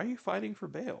 why are you fighting for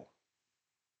Baal?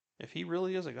 If he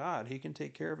really is a god, he can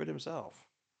take care of it himself.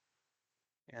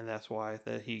 And that's why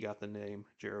that he got the name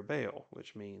Jerubbaal,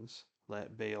 which means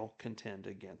let Baal contend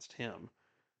against him.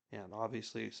 And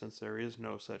obviously, since there is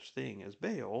no such thing as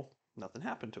Baal, nothing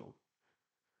happened to him.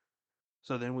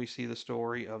 So then we see the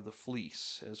story of the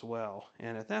fleece as well.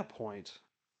 And at that point,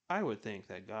 I would think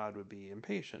that God would be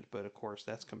impatient, but of course,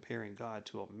 that's comparing God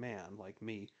to a man like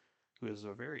me, who is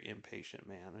a very impatient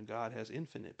man, and God has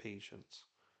infinite patience.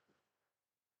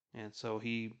 And so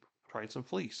he tried some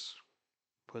fleece,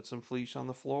 put some fleece on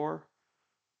the floor.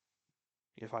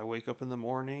 If I wake up in the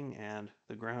morning and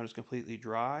the ground is completely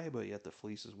dry, but yet the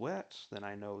fleece is wet, then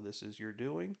I know this is your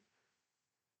doing.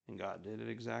 And God did it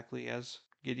exactly as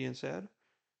Gideon said.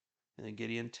 And then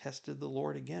Gideon tested the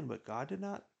Lord again, but God did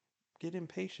not get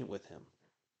impatient with him.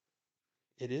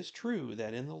 It is true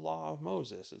that in the law of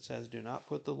Moses it says, do not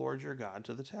put the Lord your God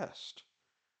to the test.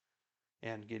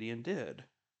 And Gideon did.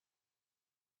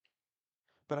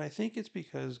 But I think it's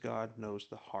because God knows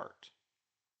the heart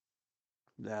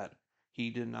that he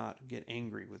did not get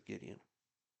angry with Gideon.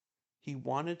 He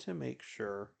wanted to make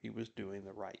sure he was doing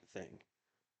the right thing.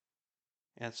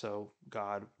 And so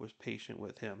God was patient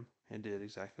with him and did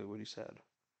exactly what he said.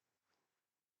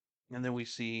 And then we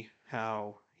see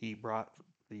how he brought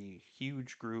the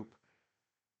huge group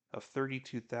of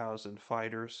 32,000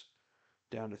 fighters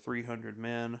down to 300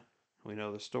 men. We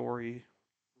know the story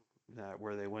that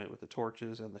where they went with the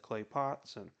torches and the clay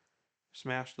pots and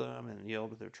smashed them and yelled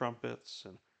with their trumpets,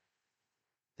 and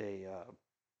they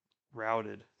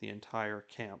routed the entire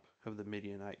camp of the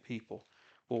Midianite people.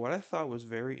 Well, what I thought was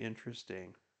very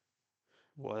interesting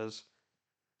was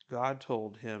God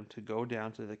told him to go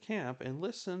down to the camp and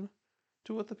listen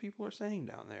to what the people are saying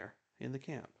down there in the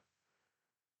camp.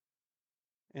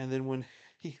 And then when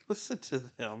he listened to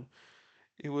them,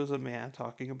 it was a man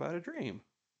talking about a dream,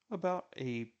 about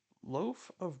a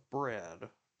loaf of bread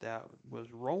that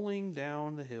was rolling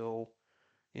down the hill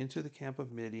into the camp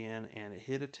of Midian, and it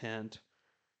hit a tent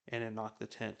and it knocked the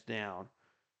tent down.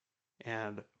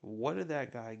 And what did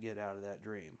that guy get out of that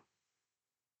dream?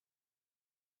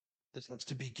 This has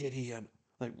to be Gideon.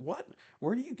 Like, what?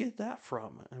 Where do you get that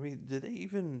from? I mean, did they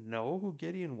even know who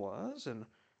Gideon was? And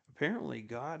apparently,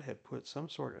 God had put some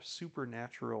sort of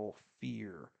supernatural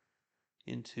fear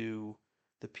into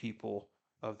the people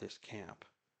of this camp.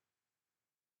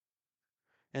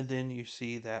 And then you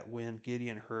see that when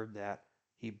Gideon heard that,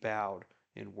 he bowed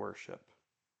in worship.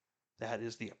 That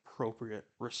is the appropriate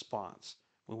response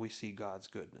when we see God's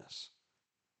goodness.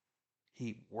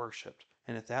 He worshiped.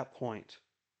 And at that point,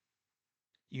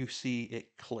 you see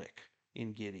it click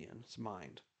in Gideon's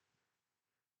mind.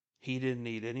 He didn't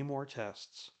need any more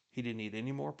tests. He didn't need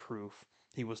any more proof.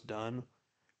 He was done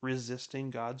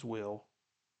resisting God's will.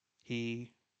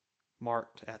 He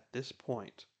marked at this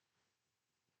point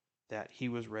that he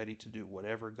was ready to do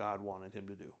whatever God wanted him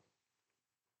to do.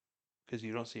 Because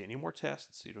you don't see any more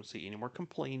tests, you don't see any more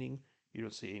complaining, you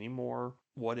don't see any more,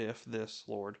 what if this,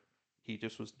 Lord? He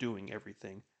just was doing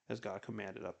everything as God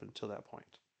commanded up until that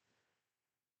point.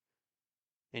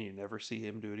 And you never see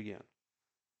him do it again.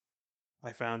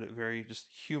 I found it very just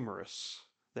humorous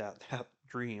that that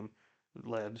dream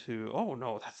led to, oh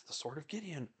no, that's the sword of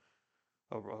Gideon.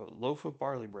 A loaf of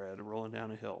barley bread rolling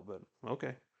down a hill, but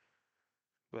okay.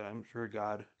 But I'm sure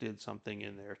God did something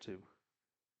in there to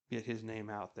get his name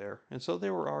out there. And so they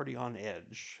were already on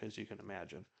edge, as you can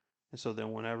imagine. And so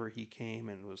then whenever he came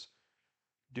and was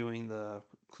doing the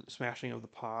smashing of the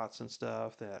pots and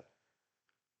stuff, that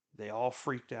they all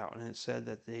freaked out, and it said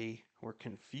that they were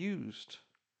confused.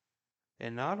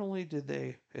 And not only did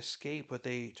they escape, but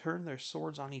they turned their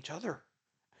swords on each other,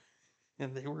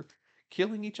 and they were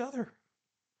killing each other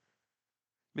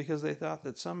because they thought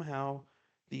that somehow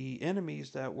the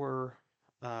enemies that were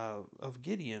of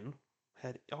Gideon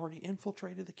had already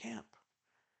infiltrated the camp.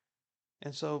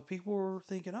 And so people were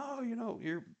thinking, oh,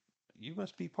 you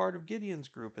must be part of Gideon's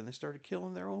group, and they started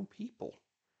killing their own people,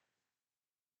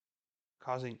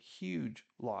 causing huge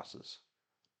losses.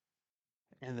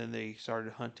 And then they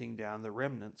started hunting down the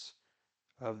remnants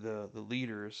of the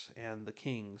leaders and the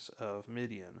kings of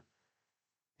Midian.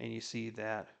 And you see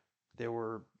that there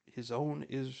were his own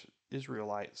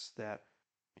Israelites that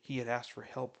he had asked for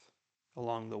help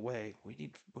along the way.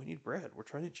 We need bread. We're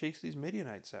trying to chase these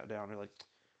Midianites out down. They're like,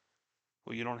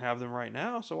 well, you don't have them right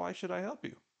now, so why should I help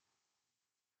you?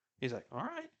 He's like, all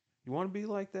right, you want to be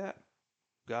like that?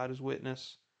 God is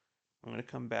witness. I'm going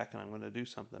to come back and I'm going to do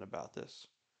something about this.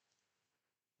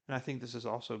 And I think this is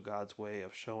also God's way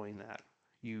of showing that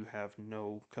you have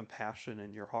no compassion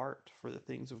in your heart for the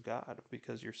things of God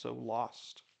because you're so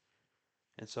lost.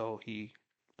 And so he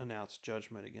announced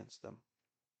judgment against them.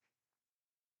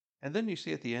 And then you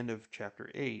see at the end of chapter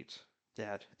 8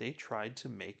 that they tried to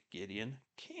make Gideon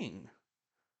king,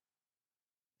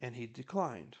 and he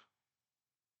declined.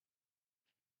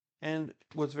 And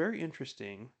what's very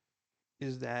interesting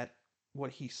is that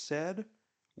what he said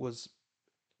was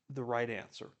the right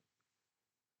answer.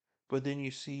 But then you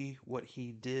see what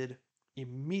he did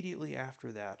immediately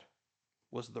after that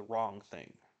was the wrong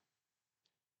thing.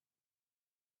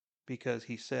 Because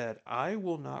he said, I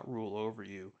will not rule over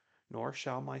you, nor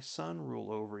shall my son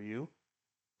rule over you.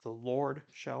 The Lord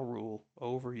shall rule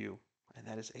over you. And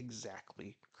that is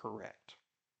exactly correct.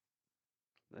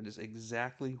 That is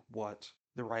exactly what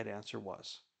the right answer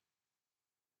was.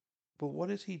 But what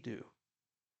does he do?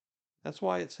 That's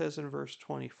why it says in verse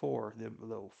 24,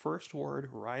 the first word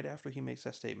right after he makes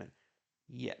that statement,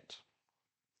 yet.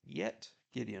 Yet,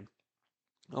 Gideon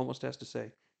almost has to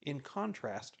say, in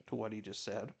contrast to what he just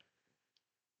said,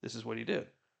 this is what he did.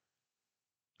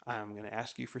 I'm going to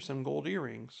ask you for some gold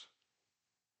earrings.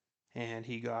 And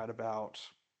he got about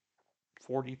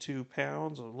 42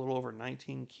 pounds, a little over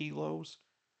 19 kilos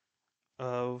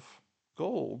of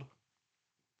gold,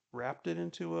 wrapped it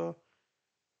into a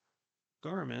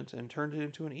garment, and turned it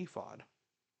into an ephod.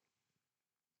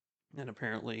 And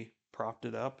apparently propped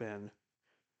it up and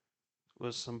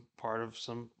was some part of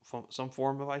some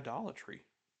form of idolatry.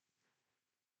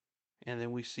 And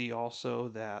then we see also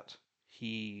that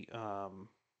he,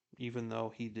 even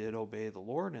though he did obey the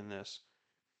Lord in this,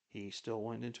 he still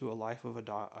went into a life of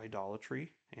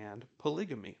idolatry and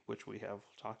polygamy, which we have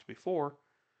talked before.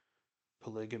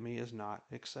 Polygamy is not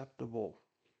acceptable.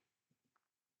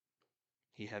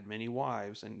 He had many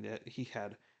wives, and he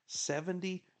had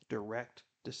 70 direct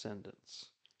descendants.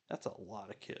 That's a lot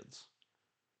of kids.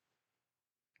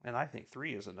 And I think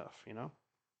three is enough.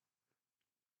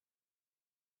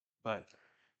 But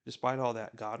despite all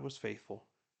that, God was faithful.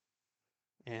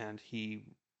 And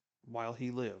while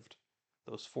he lived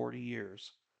those 40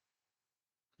 years,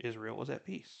 Israel was at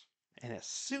peace. And as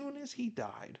soon as he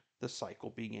died, the cycle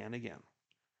began again.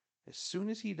 As soon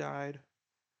as he died,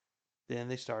 then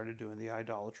they started doing the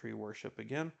idolatry worship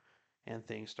again, and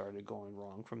things started going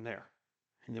wrong from there.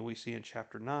 And then we see in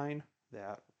chapter 9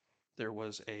 that there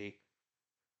was a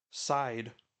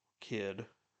side kid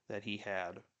that he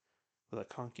had with a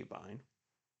concubine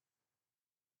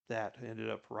that ended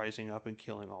up rising up and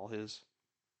killing all his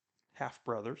half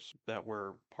brothers that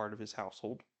were part of his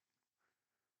household.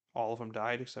 All of them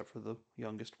died except for the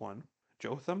youngest one.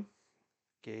 Jotham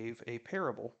gave a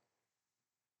parable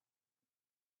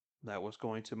that was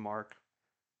going to mark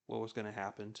what was going to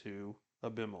happen to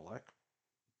Abimelech.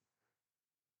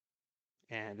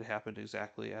 And it happened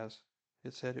exactly as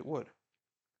it said it would.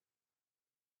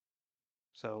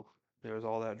 So there was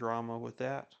all that drama with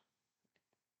that,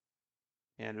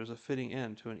 and it was a fitting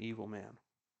end to an evil man.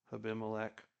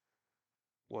 Abimelech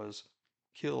was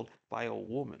killed by a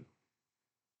woman.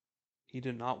 He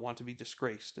did not want to be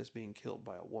disgraced as being killed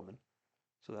by a woman,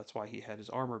 so that's why he had his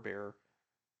armor bearer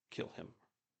kill him.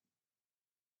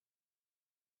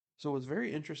 So what's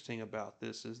very interesting about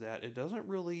this is that it doesn't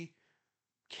really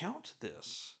count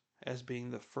this as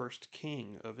being the first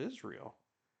king of Israel,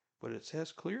 but it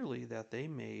says clearly that they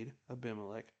made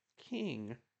Abimelech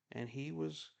king, and he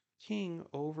was king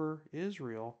over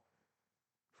Israel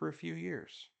for a few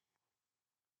years.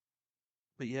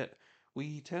 But yet,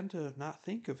 we tend to not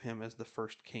think of him as the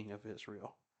first king of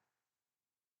Israel.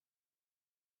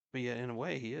 But yet, in a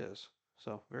way, he is.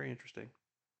 So, very interesting.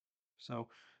 So,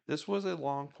 this was a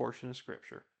long portion of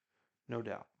scripture, no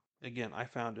doubt. Again, I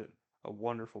found it a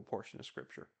wonderful portion of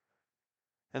scripture.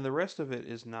 And the rest of it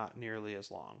is not nearly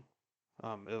as long.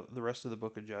 The rest of the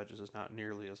book of Judges is not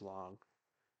nearly as long.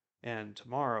 And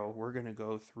tomorrow we're going to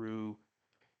go through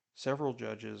several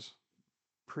judges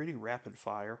pretty rapid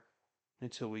fire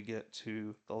until we get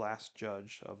to the last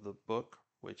judge of the book,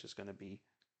 which is going to be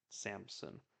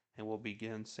Samson. And we'll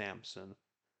begin Samson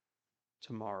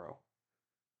tomorrow.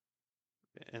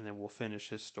 And then we'll finish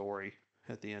his story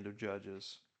at the end of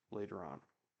Judges later on.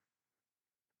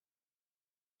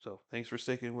 So thanks for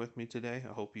sticking with me today.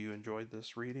 I hope you enjoyed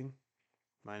this reading.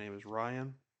 My name is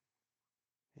Ryan,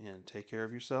 and take care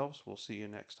of yourselves. We'll see you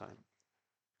next time.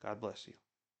 God bless you.